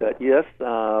appreciate that. Yes,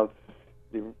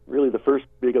 really the first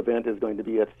big event is going to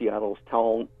be at Seattle's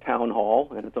Town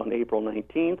Hall, and it's on April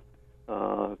 19th.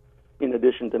 In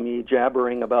addition to me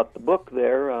jabbering about the book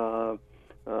there,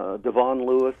 the Devon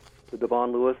Lewis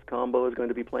combo is going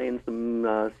to be playing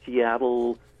some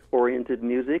Seattle-oriented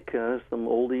music, some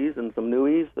oldies and some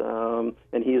newies,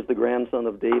 and he is the grandson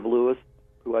of Dave Lewis,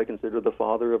 who I consider the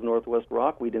father of Northwest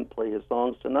rock. We didn't play his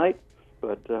songs tonight,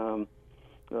 but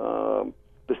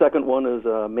the second one is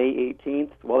May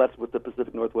 18th. Well, that's with the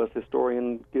Pacific Northwest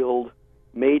Historian Guild.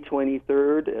 May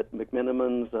 23rd at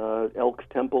McMiniman's Elks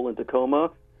Temple in Tacoma.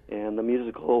 And the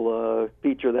musical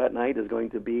feature that night is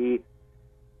going to be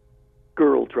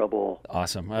Girl Trouble.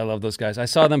 Awesome. I love those guys. I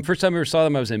saw them, first time I ever saw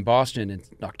them, I was in Boston in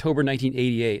October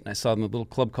 1988, and I saw them at a little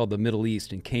club called the Middle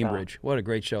East in Cambridge. What a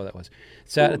great show that was.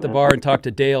 Sat at the bar and talked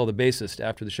to Dale, the bassist,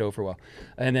 after the show for a while.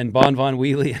 And then Bon Von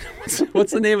Wheelie.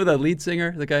 What's the name of the lead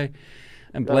singer? The guy,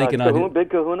 I'm blanking on him. Big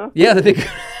Kahuna? Yeah, the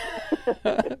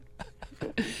Big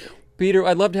Peter,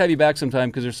 I'd love to have you back sometime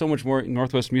because there's so much more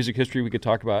Northwest music history we could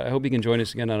talk about. I hope you can join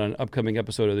us again on an upcoming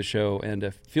episode of the show.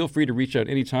 And feel free to reach out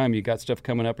anytime you got stuff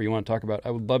coming up or you want to talk about. I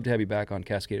would love to have you back on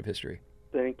Cascade of History.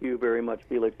 Thank you very much,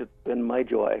 Felix. It's been my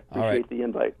joy. Appreciate the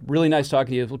invite. Really nice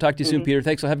talking to you. We'll talk to you soon, Peter.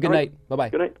 Thanks. Have a good night. Bye-bye.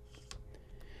 Good night.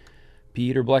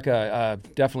 Peter Blecha,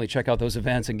 definitely check out those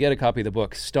events and get a copy of the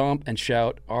book, Stomp and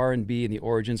Shout, R&B and the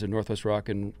Origins of Northwest Rock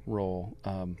and Roll.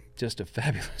 Just a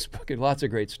fabulous book and lots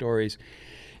of great stories.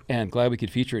 And glad we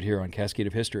could feature it here on Cascade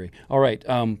of History. All right,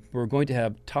 we're going to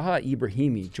have Taha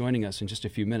Ebrahimi joining us in just a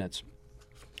few minutes.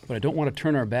 But I don't want to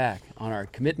turn our back on our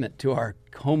commitment to our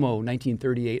Como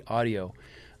 1938 audio.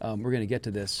 We're going to get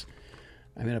to this.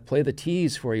 I'm going to play the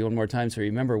tease for you one more time so you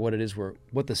remember what it is,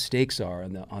 what the stakes are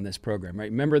on this program.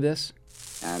 Right? Remember this?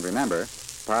 And remember,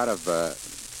 part of the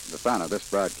fun of this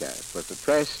broadcast was to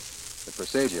trace the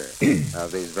procedure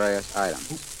of these various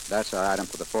items. That's our item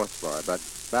for the fourth floor. But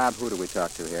Bob, who do we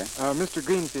talk to here? Mr.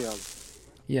 Greenfield.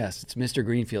 Yes, it's Mr.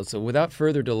 Greenfield. So without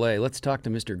further delay, let's talk to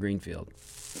Mr. Greenfield.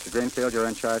 Mr. Greenfield, you're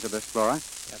in charge of this floor?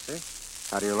 Yes, sir.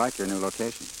 How do you like your new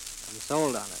location? I'm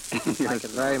sold on it. I like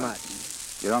it very much.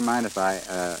 You don't mind if I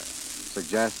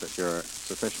suggest that you're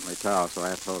sufficiently tall so I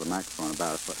have to hold the microphone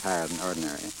about a foot higher than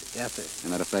ordinary? Yes, sir.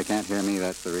 And that if they can't hear me,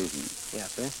 that's the reason?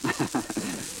 Yes,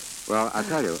 sir. Well, I'll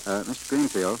tell you, Mr.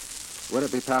 Greenfield, would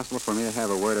it be possible for me to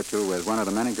have a word or two with one of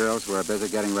the many girls who are busy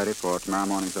getting ready for tomorrow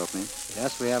morning's opening?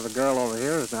 Yes, we have a girl over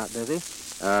here who's not busy.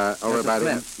 Over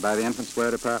Mrs. by the infant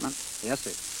square department? Yes,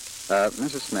 sir.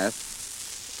 Mrs.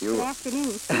 Smith, you... Good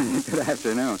afternoon. Good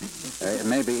afternoon. It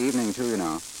may be evening, too, you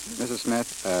know. Mrs.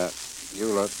 Smith, you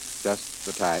look just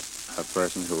the type of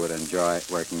person who would enjoy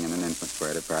working in an infant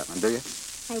square department, do you?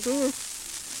 I do.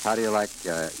 How do you like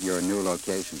your new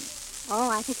location? Oh,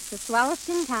 I think it's the swellest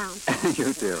in town.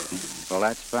 You do. Well,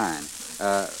 that's fine.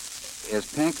 Is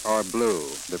pink or blue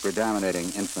the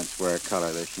predominating infant square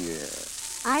color this year?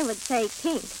 I would say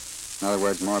pink. In other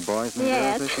words, more boys than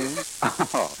Yes. girls this year?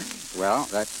 Oh, well,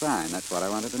 that's fine. That's what I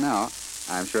wanted to know.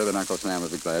 I'm sure that Uncle Sam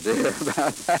would be glad to hear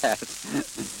about that.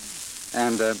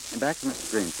 And back to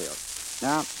Mr. Greenfield.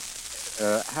 Now,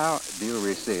 how do you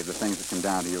receive the things that come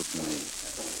down to you from the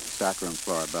stockroom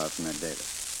floor above from Ed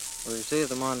Davis? We receive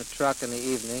them on the truck in the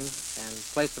evening and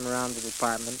place them around the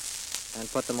department and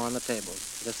put them on the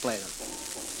tables, display them.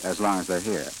 As long as they're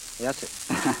here? Yes,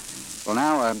 sir. Well,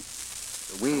 now,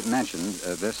 we mentioned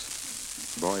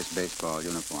this boy's baseball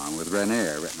uniform with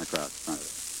Rainier written across the front of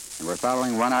it. And we're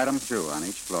following one item through on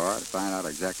each floor to find out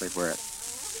exactly where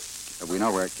we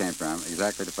know where it came from,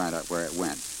 exactly to find out where it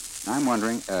went. Now, I'm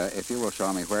wondering if you will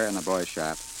show me where in the boys'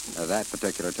 shop that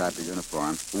particular type of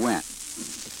uniform went.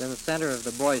 It's in the center of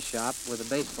the boys' shop with a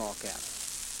baseball cap.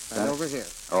 Right over here.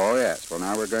 Oh, yes. Well,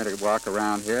 now we're going to walk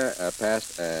around here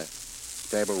past a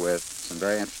table with some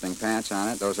very interesting pants on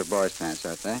it. Those are boys' pants,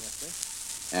 aren't they? Yes,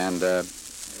 sir. And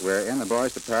we're in the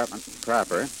boys' department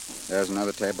proper. There's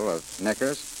another table of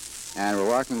knickers. And we're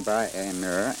walking by a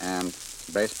mirror and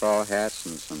baseball hats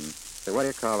and some, what do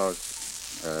you call those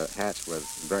hats with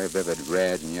very vivid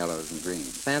red and yellows and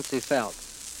greens? Fancy felt.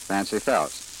 Fancy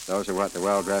felts. Those are what the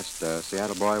well-dressed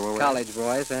Seattle boy will wear? College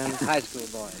boys and high school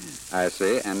boys. I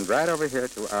see. And right over here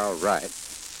to our right,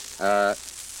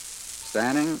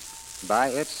 standing by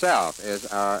itself is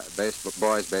our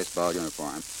boys' baseball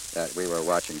uniform that we were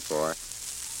watching for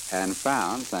and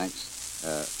found thanks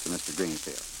to Mr.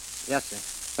 Greenfield. Yes, sir.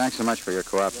 Thanks so much for your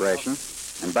cooperation.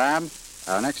 And Bob,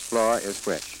 our next floor is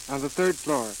which? On the third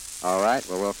floor. All right.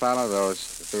 Well, we'll follow those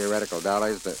theoretical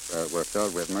dollies that were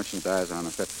filled with merchandise on the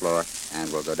 5th floor,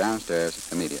 and we'll go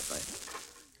downstairs immediately.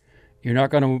 You're not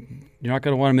going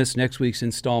to want to miss next week's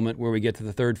installment where we get to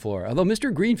the 3rd floor. Although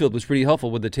Mr. Greenfield was pretty helpful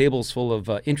with the tables full of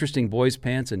interesting boys'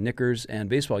 pants and knickers and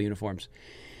baseball uniforms.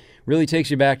 Really takes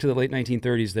you back to the late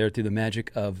 1930s there through the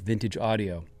magic of vintage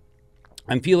audio.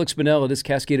 I'm Feliks Banel. It is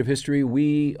Cascade of History.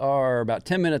 We are about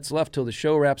 10 minutes left till the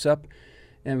show wraps up,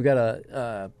 and we've got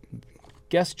a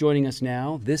guest joining us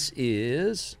now. This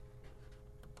is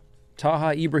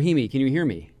Taha Ebrahimi. Can you hear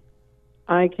me?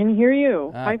 I can hear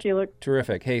you. Hi, Felix.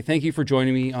 Terrific. Hey, thank you for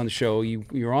joining me on the show. You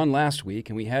were on last week,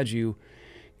 and we had you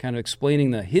kind of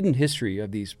explaining the hidden history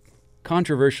of these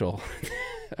controversial.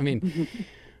 I mean,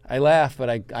 I laugh, but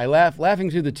I laugh laughing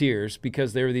through the tears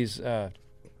because there were these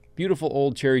beautiful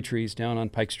old cherry trees down on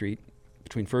Pike Street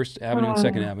between 1st Avenue and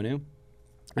 2nd Avenue.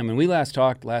 And when we last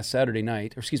talked last Sunday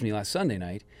night,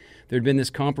 there had been this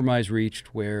compromise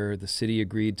reached where the city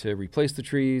agreed to replace the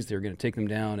trees. They were going to take them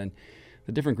down, and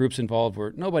the different groups involved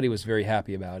nobody was very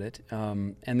happy about it.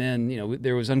 And then,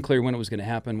 there was unclear when it was going to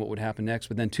happen, what would happen next.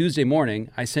 But then Tuesday morning,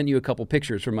 I sent you a couple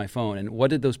pictures from my phone. And what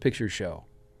did those pictures show?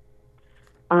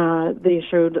 They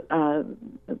showed,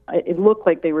 it looked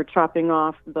like they were chopping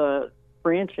off the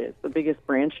branches, the biggest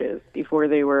branches, before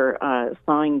they were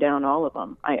sawing down all of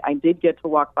them. I did get to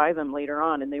walk by them later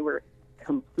on, and they were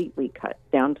completely cut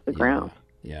down to the ground.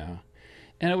 Yeah.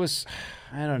 And it was,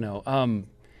 I don't know,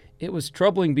 it was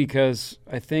troubling because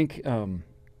I think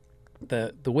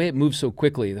the way it moved so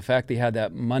quickly, the fact they had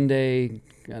that Monday,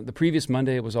 the previous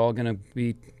Monday, it was all they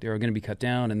were going to be cut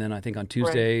down, and then I think on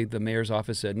Tuesday, the mayor's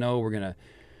office said, no, we're going to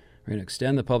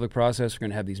extend the public process, we're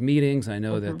going to have these meetings. I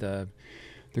know that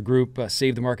the group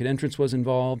Save the Market Entrance was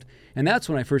involved, and that's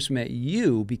when I first met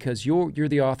you because you're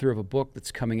the author of a book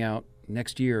that's coming out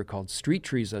next year called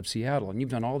Trees of Seattle, and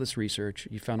you've done all this research.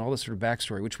 You found all this sort of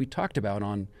backstory, which we talked about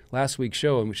on last week's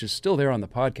show and which is still there on the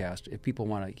podcast if people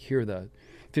want to hear the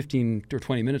 15 or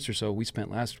 20 minutes or so we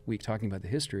spent last week talking about the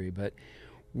history. But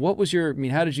what was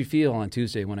how did you feel on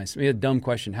Tuesday when I made a dumb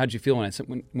question? How did you feel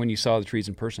when you saw the trees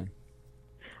in person?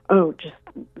 Oh, just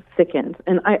sickened.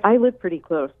 And I live pretty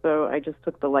close, so I just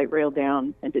took the light rail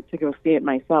down and to go see it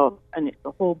myself, and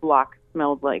the whole block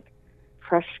smelled like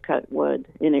fresh cut wood,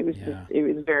 and it was it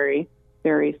was very,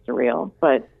 very surreal.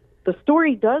 But the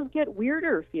story does get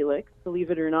weirder, Felix,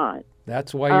 believe it or not.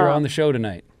 That's why you're on the show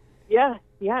tonight. Yeah.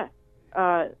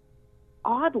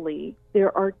 Oddly,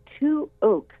 there are 2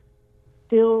 oaks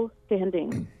still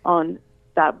standing on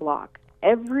that block.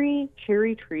 Every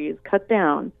cherry tree is cut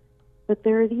down, but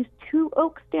there are these 2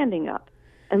 oaks standing up.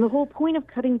 And the whole point of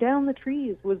cutting down the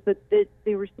trees was that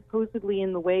they were supposedly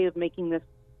in the way of making this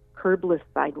curbless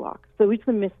sidewalk. So it's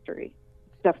a mystery.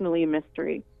 It's definitely a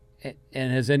mystery.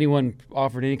 And has anyone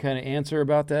offered any kind of answer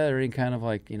about that, or any kind of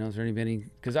is there any?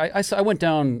 Because I went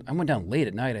down late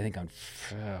at night. I think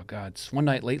it's one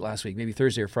night late last week, maybe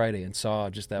Thursday or Friday, and saw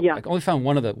just that. I only found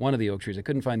one of the oak trees. I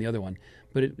couldn't find the other one,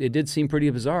 but it did seem pretty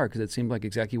bizarre because it seemed like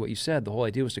exactly what you said. The whole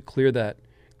idea was to clear the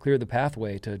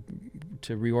pathway to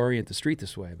reorient the street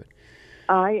this way, but.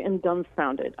 I am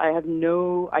dumbfounded. I have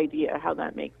no idea how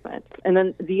that makes sense. And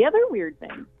then the other weird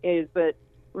thing is that,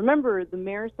 remember, the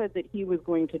mayor said that he was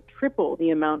going to triple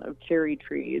the amount of cherry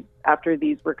trees after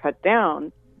these were cut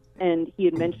down, and he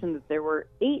had mentioned that there were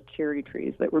 8 cherry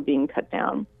trees that were being cut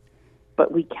down.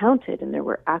 But we counted, and there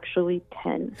were actually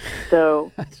 10.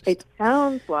 So it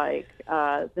sounds like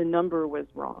the number was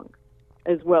wrong,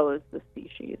 as well as the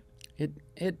species.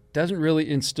 It doesn't really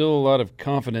instill a lot of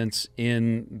confidence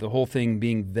in the whole thing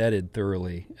being vetted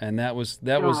thoroughly, and that was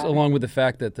along with the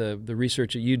fact that the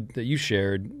research that you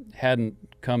shared hadn't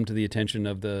come to the attention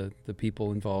of the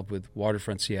people involved with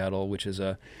Waterfront Seattle, which is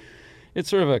it's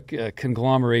sort of a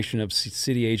conglomeration of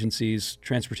city agencies,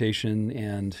 transportation,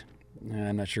 and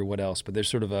I'm not sure what else, but there's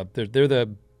sort of they're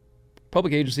the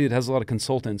public agency that has a lot of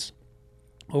consultants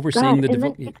overseeing the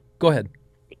development. Go ahead.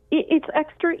 It's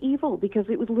extra evil because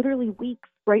it was literally weeks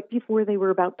right before they were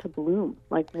about to bloom.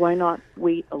 Why not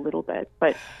wait a little bit?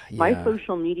 But my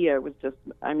social media was just,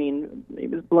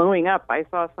 it was blowing up. I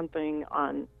saw something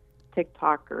on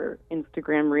TikTok or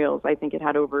Instagram Reels. I think it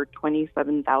had over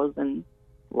 27,000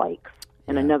 likes.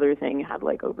 And another thing had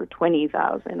over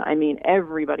 20,000.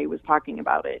 Everybody was talking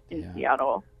about it in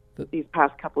Seattle these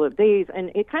past couple of days.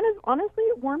 And it kind of, honestly,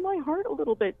 it warmed my heart a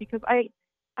little bit because I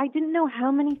I didn't know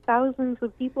how many thousands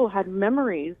of people had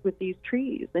memories with these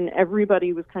trees, and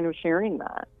everybody was kind of sharing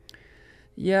that.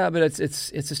 Yeah, but it's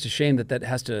just a shame that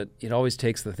has to. It always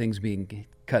takes the things being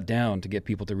cut down to get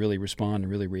people to really respond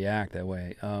and really react that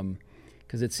way.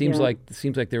 Because it seems like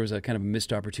there was a kind of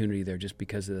missed opportunity there, just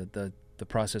because the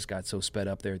process got so sped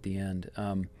up there at the end.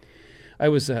 There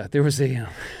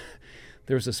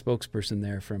was a spokesperson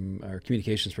there or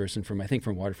communications person from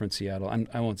Waterfront Seattle.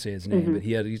 I won't say his name,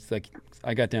 but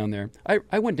I got down there.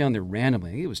 I went down there randomly.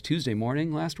 I think it was Tuesday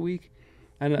morning last week,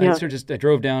 and I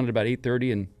drove down at about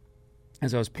 8:30, and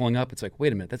as I was pulling up, it's like,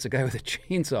 wait a minute, that's a guy with a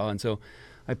chainsaw. And so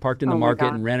I parked in the market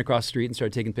and ran across the street and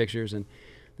started taking pictures. And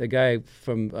the guy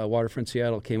from Waterfront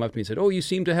Seattle came up to me and said, "Oh, you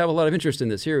seem to have a lot of interest in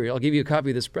this. Here, I'll give you a copy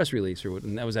of this press release."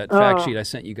 And that was that fact sheet I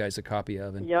sent you guys a copy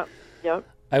of. And Yep.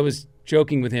 I was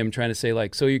joking with him, trying to say,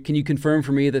 like, so can you confirm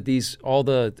for me that all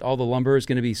the lumber is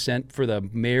going to be sent for the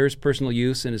mayor's personal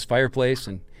use in his fireplace?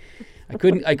 And I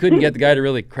couldn't get the guy to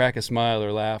really crack a smile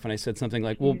or laugh. And I said something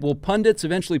like, "Will pundits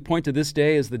eventually point to this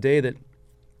day as the day that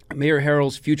Mayor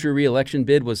Harrell's future re-election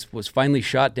bid was finally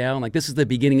shot down? Like, this is the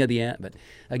beginning of the end." But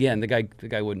again, the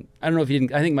guy wouldn't. I don't know if he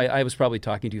didn't. I think I was probably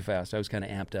talking too fast. I was kind of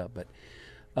amped up, but.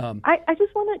 I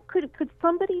just want to, could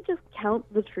somebody just count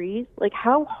the trees? Like,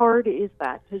 how hard is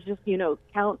that to just,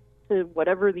 count to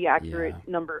whatever the accurate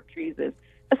number of trees is,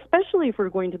 especially if we're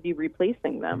going to be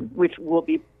replacing them, which we'll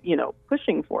be,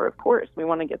 pushing for, of course. We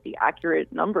want to get the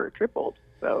accurate number tripled.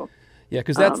 So, yeah,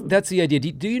 because that's the idea.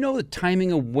 Do you know the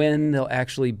timing of when they'll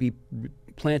actually be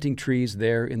planting trees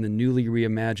there in the newly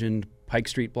reimagined Pike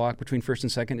Street block between 1st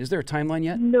and 2nd? Is there a timeline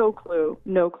yet? No clue.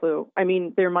 I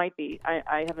mean, there might be.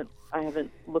 I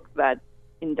haven't looked that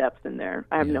in depth in there.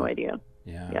 I have no idea.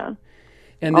 Yeah.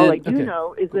 And all I do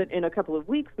know is that in a couple of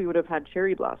weeks we would have had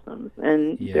cherry blossoms,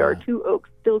 and there are 2 oaks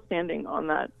still standing on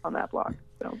that block.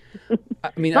 So,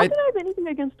 I mean, not that I have anything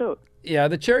against oaks. Yeah,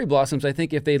 the cherry blossoms. I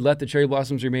think if they'd let the cherry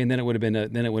blossoms remain, then it would have been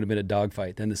a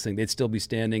dogfight. Then they'd still be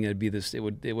standing. It'd be this. It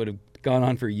would have gone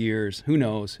on for years. Who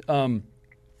knows?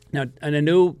 Now, and I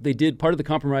know they did. Part of the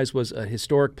compromise was a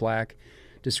historic plaque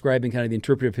describing kind of the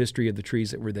interpretive history of the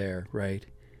trees that were there, right?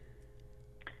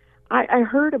 I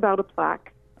heard about a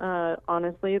plaque.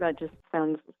 Honestly, that just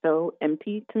sounds so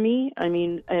empty to me. I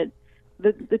mean,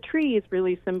 the trees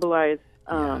really symbolize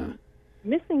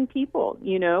missing people.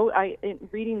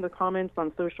 Reading the comments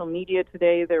on social media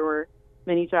today, there were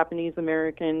many Japanese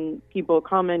American people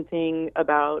commenting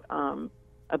about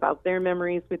their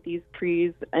memories with these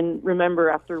trees. And remember,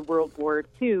 after World War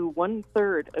II,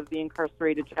 1/3 of the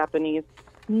incarcerated Japanese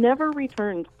never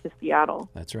returned to Seattle.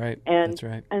 That's right. And That's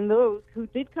right. And those who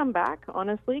did come back,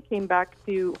 honestly, came back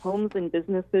to homes and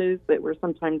businesses that were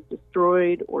sometimes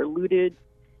destroyed or looted.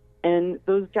 And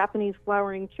those Japanese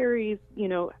flowering cherries,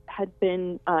 had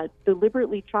been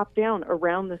deliberately chopped down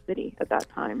around the city at that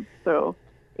time. So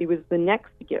it was the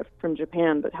next gift from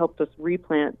Japan that helped us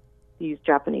replant these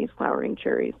Japanese flowering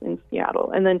cherries in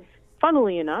Seattle. And then,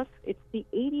 funnily enough, it's the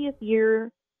 80th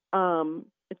year.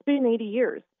 It's been 80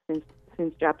 years since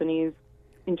Japanese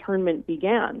internment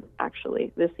began,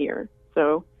 actually, this year.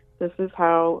 So this is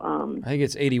how... I think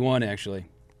it's 81, actually.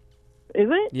 Is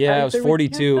it? Yeah, it was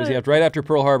 42. It was right after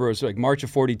Pearl Harbor. It was like March of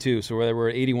 42, so we're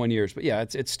at 81 years. But yeah,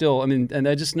 it's still, I mean, and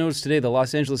I just noticed today the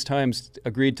Los Angeles Times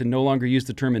agreed to no longer use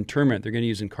the term internment. They're going to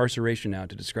use incarceration now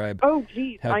to describe. Oh,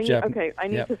 geez. I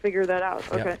need to figure that out.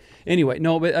 Okay. Yeah. Anyway,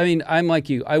 no, but I mean, I'm like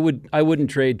you. I wouldn't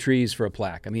trade trees for a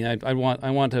plaque. I mean, I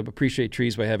want to appreciate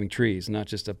trees by having trees,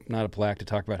 not a plaque to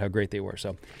talk about how great they were.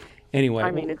 So. Anyway,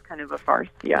 I mean, it's kind of a farce,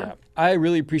 yeah. I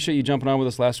really appreciate you jumping on with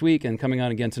us last week and coming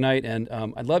on again tonight. And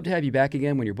I'd love to have you back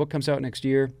again when your book comes out next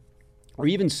year, or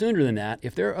even sooner than that.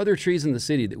 If there are other trees in the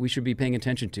city that we should be paying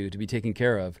attention to be taken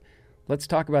care of, let's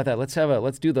talk about that.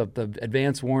 Let's do the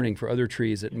advance warning for other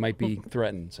trees that might be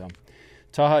threatened. So,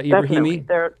 Taha Ebrahimi,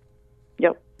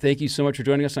 yep. Thank you so much for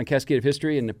joining us on Cascade of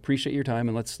History, and appreciate your time.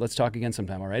 And let's talk again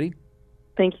sometime. All righty?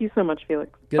 Thank you so much,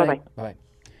 Felix. Bye bye.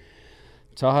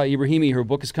 Taha Ebrahimi, her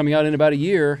book is coming out in about a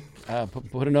year.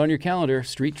 Put it on your calendar,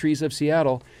 Street Trees of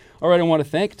Seattle. All right, I want to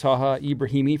thank Taha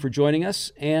Ebrahimi for joining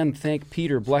us, and thank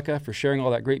Peter Blecha for sharing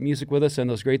all that great music with us and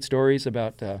those great stories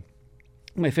about,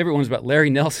 my favorite one was about Larry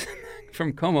Nelson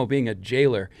from Como being a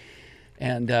jailer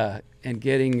and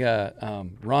getting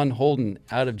Ron Holden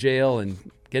out of jail and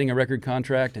getting a record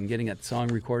contract and getting that song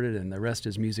recorded, and the rest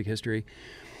is music history.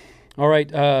 All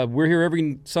right, we're here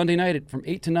every Sunday night from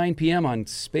 8 to 9 p.m. on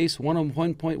Space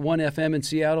 101.1 FM in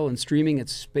Seattle and streaming at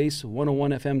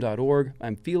space101fm.org.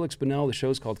 I'm Feliks Banel. The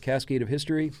show's called Cascade of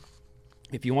History.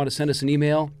 If you want to send us an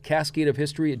email,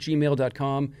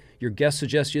 cascadeofhistory@gmail.com, your guest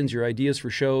suggestions, your ideas for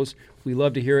shows, we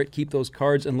love to hear it. Keep those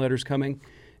cards and letters coming.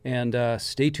 And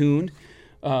stay tuned.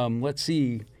 Let's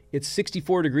see. It's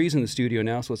 64 degrees in the studio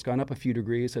now, so it's gone up a few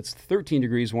degrees. That's 13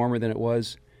 degrees warmer than it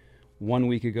was 1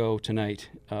 week ago tonight.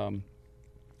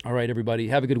 All right, everybody,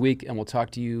 have a good week, and we'll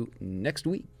talk to you next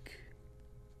week.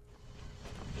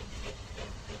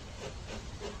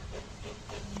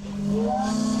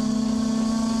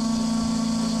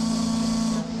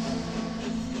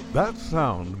 That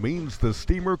sound means the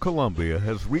steamer Columbia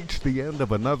has reached the end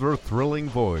of another thrilling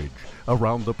voyage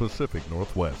around the Pacific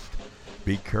Northwest.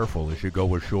 Be careful as you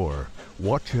go ashore.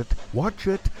 Watch it, watch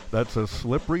it. That's a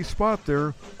slippery spot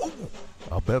there. Oh,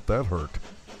 I'll bet that hurt.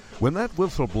 When that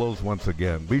whistle blows once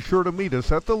again, be sure to meet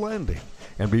us at the landing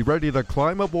and be ready to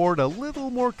climb aboard a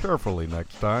little more carefully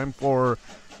next time for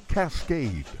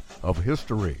Cascade of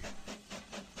History.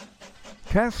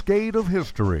 Cascade of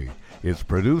History is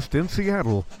produced in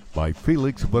Seattle by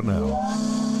Feliks Banel.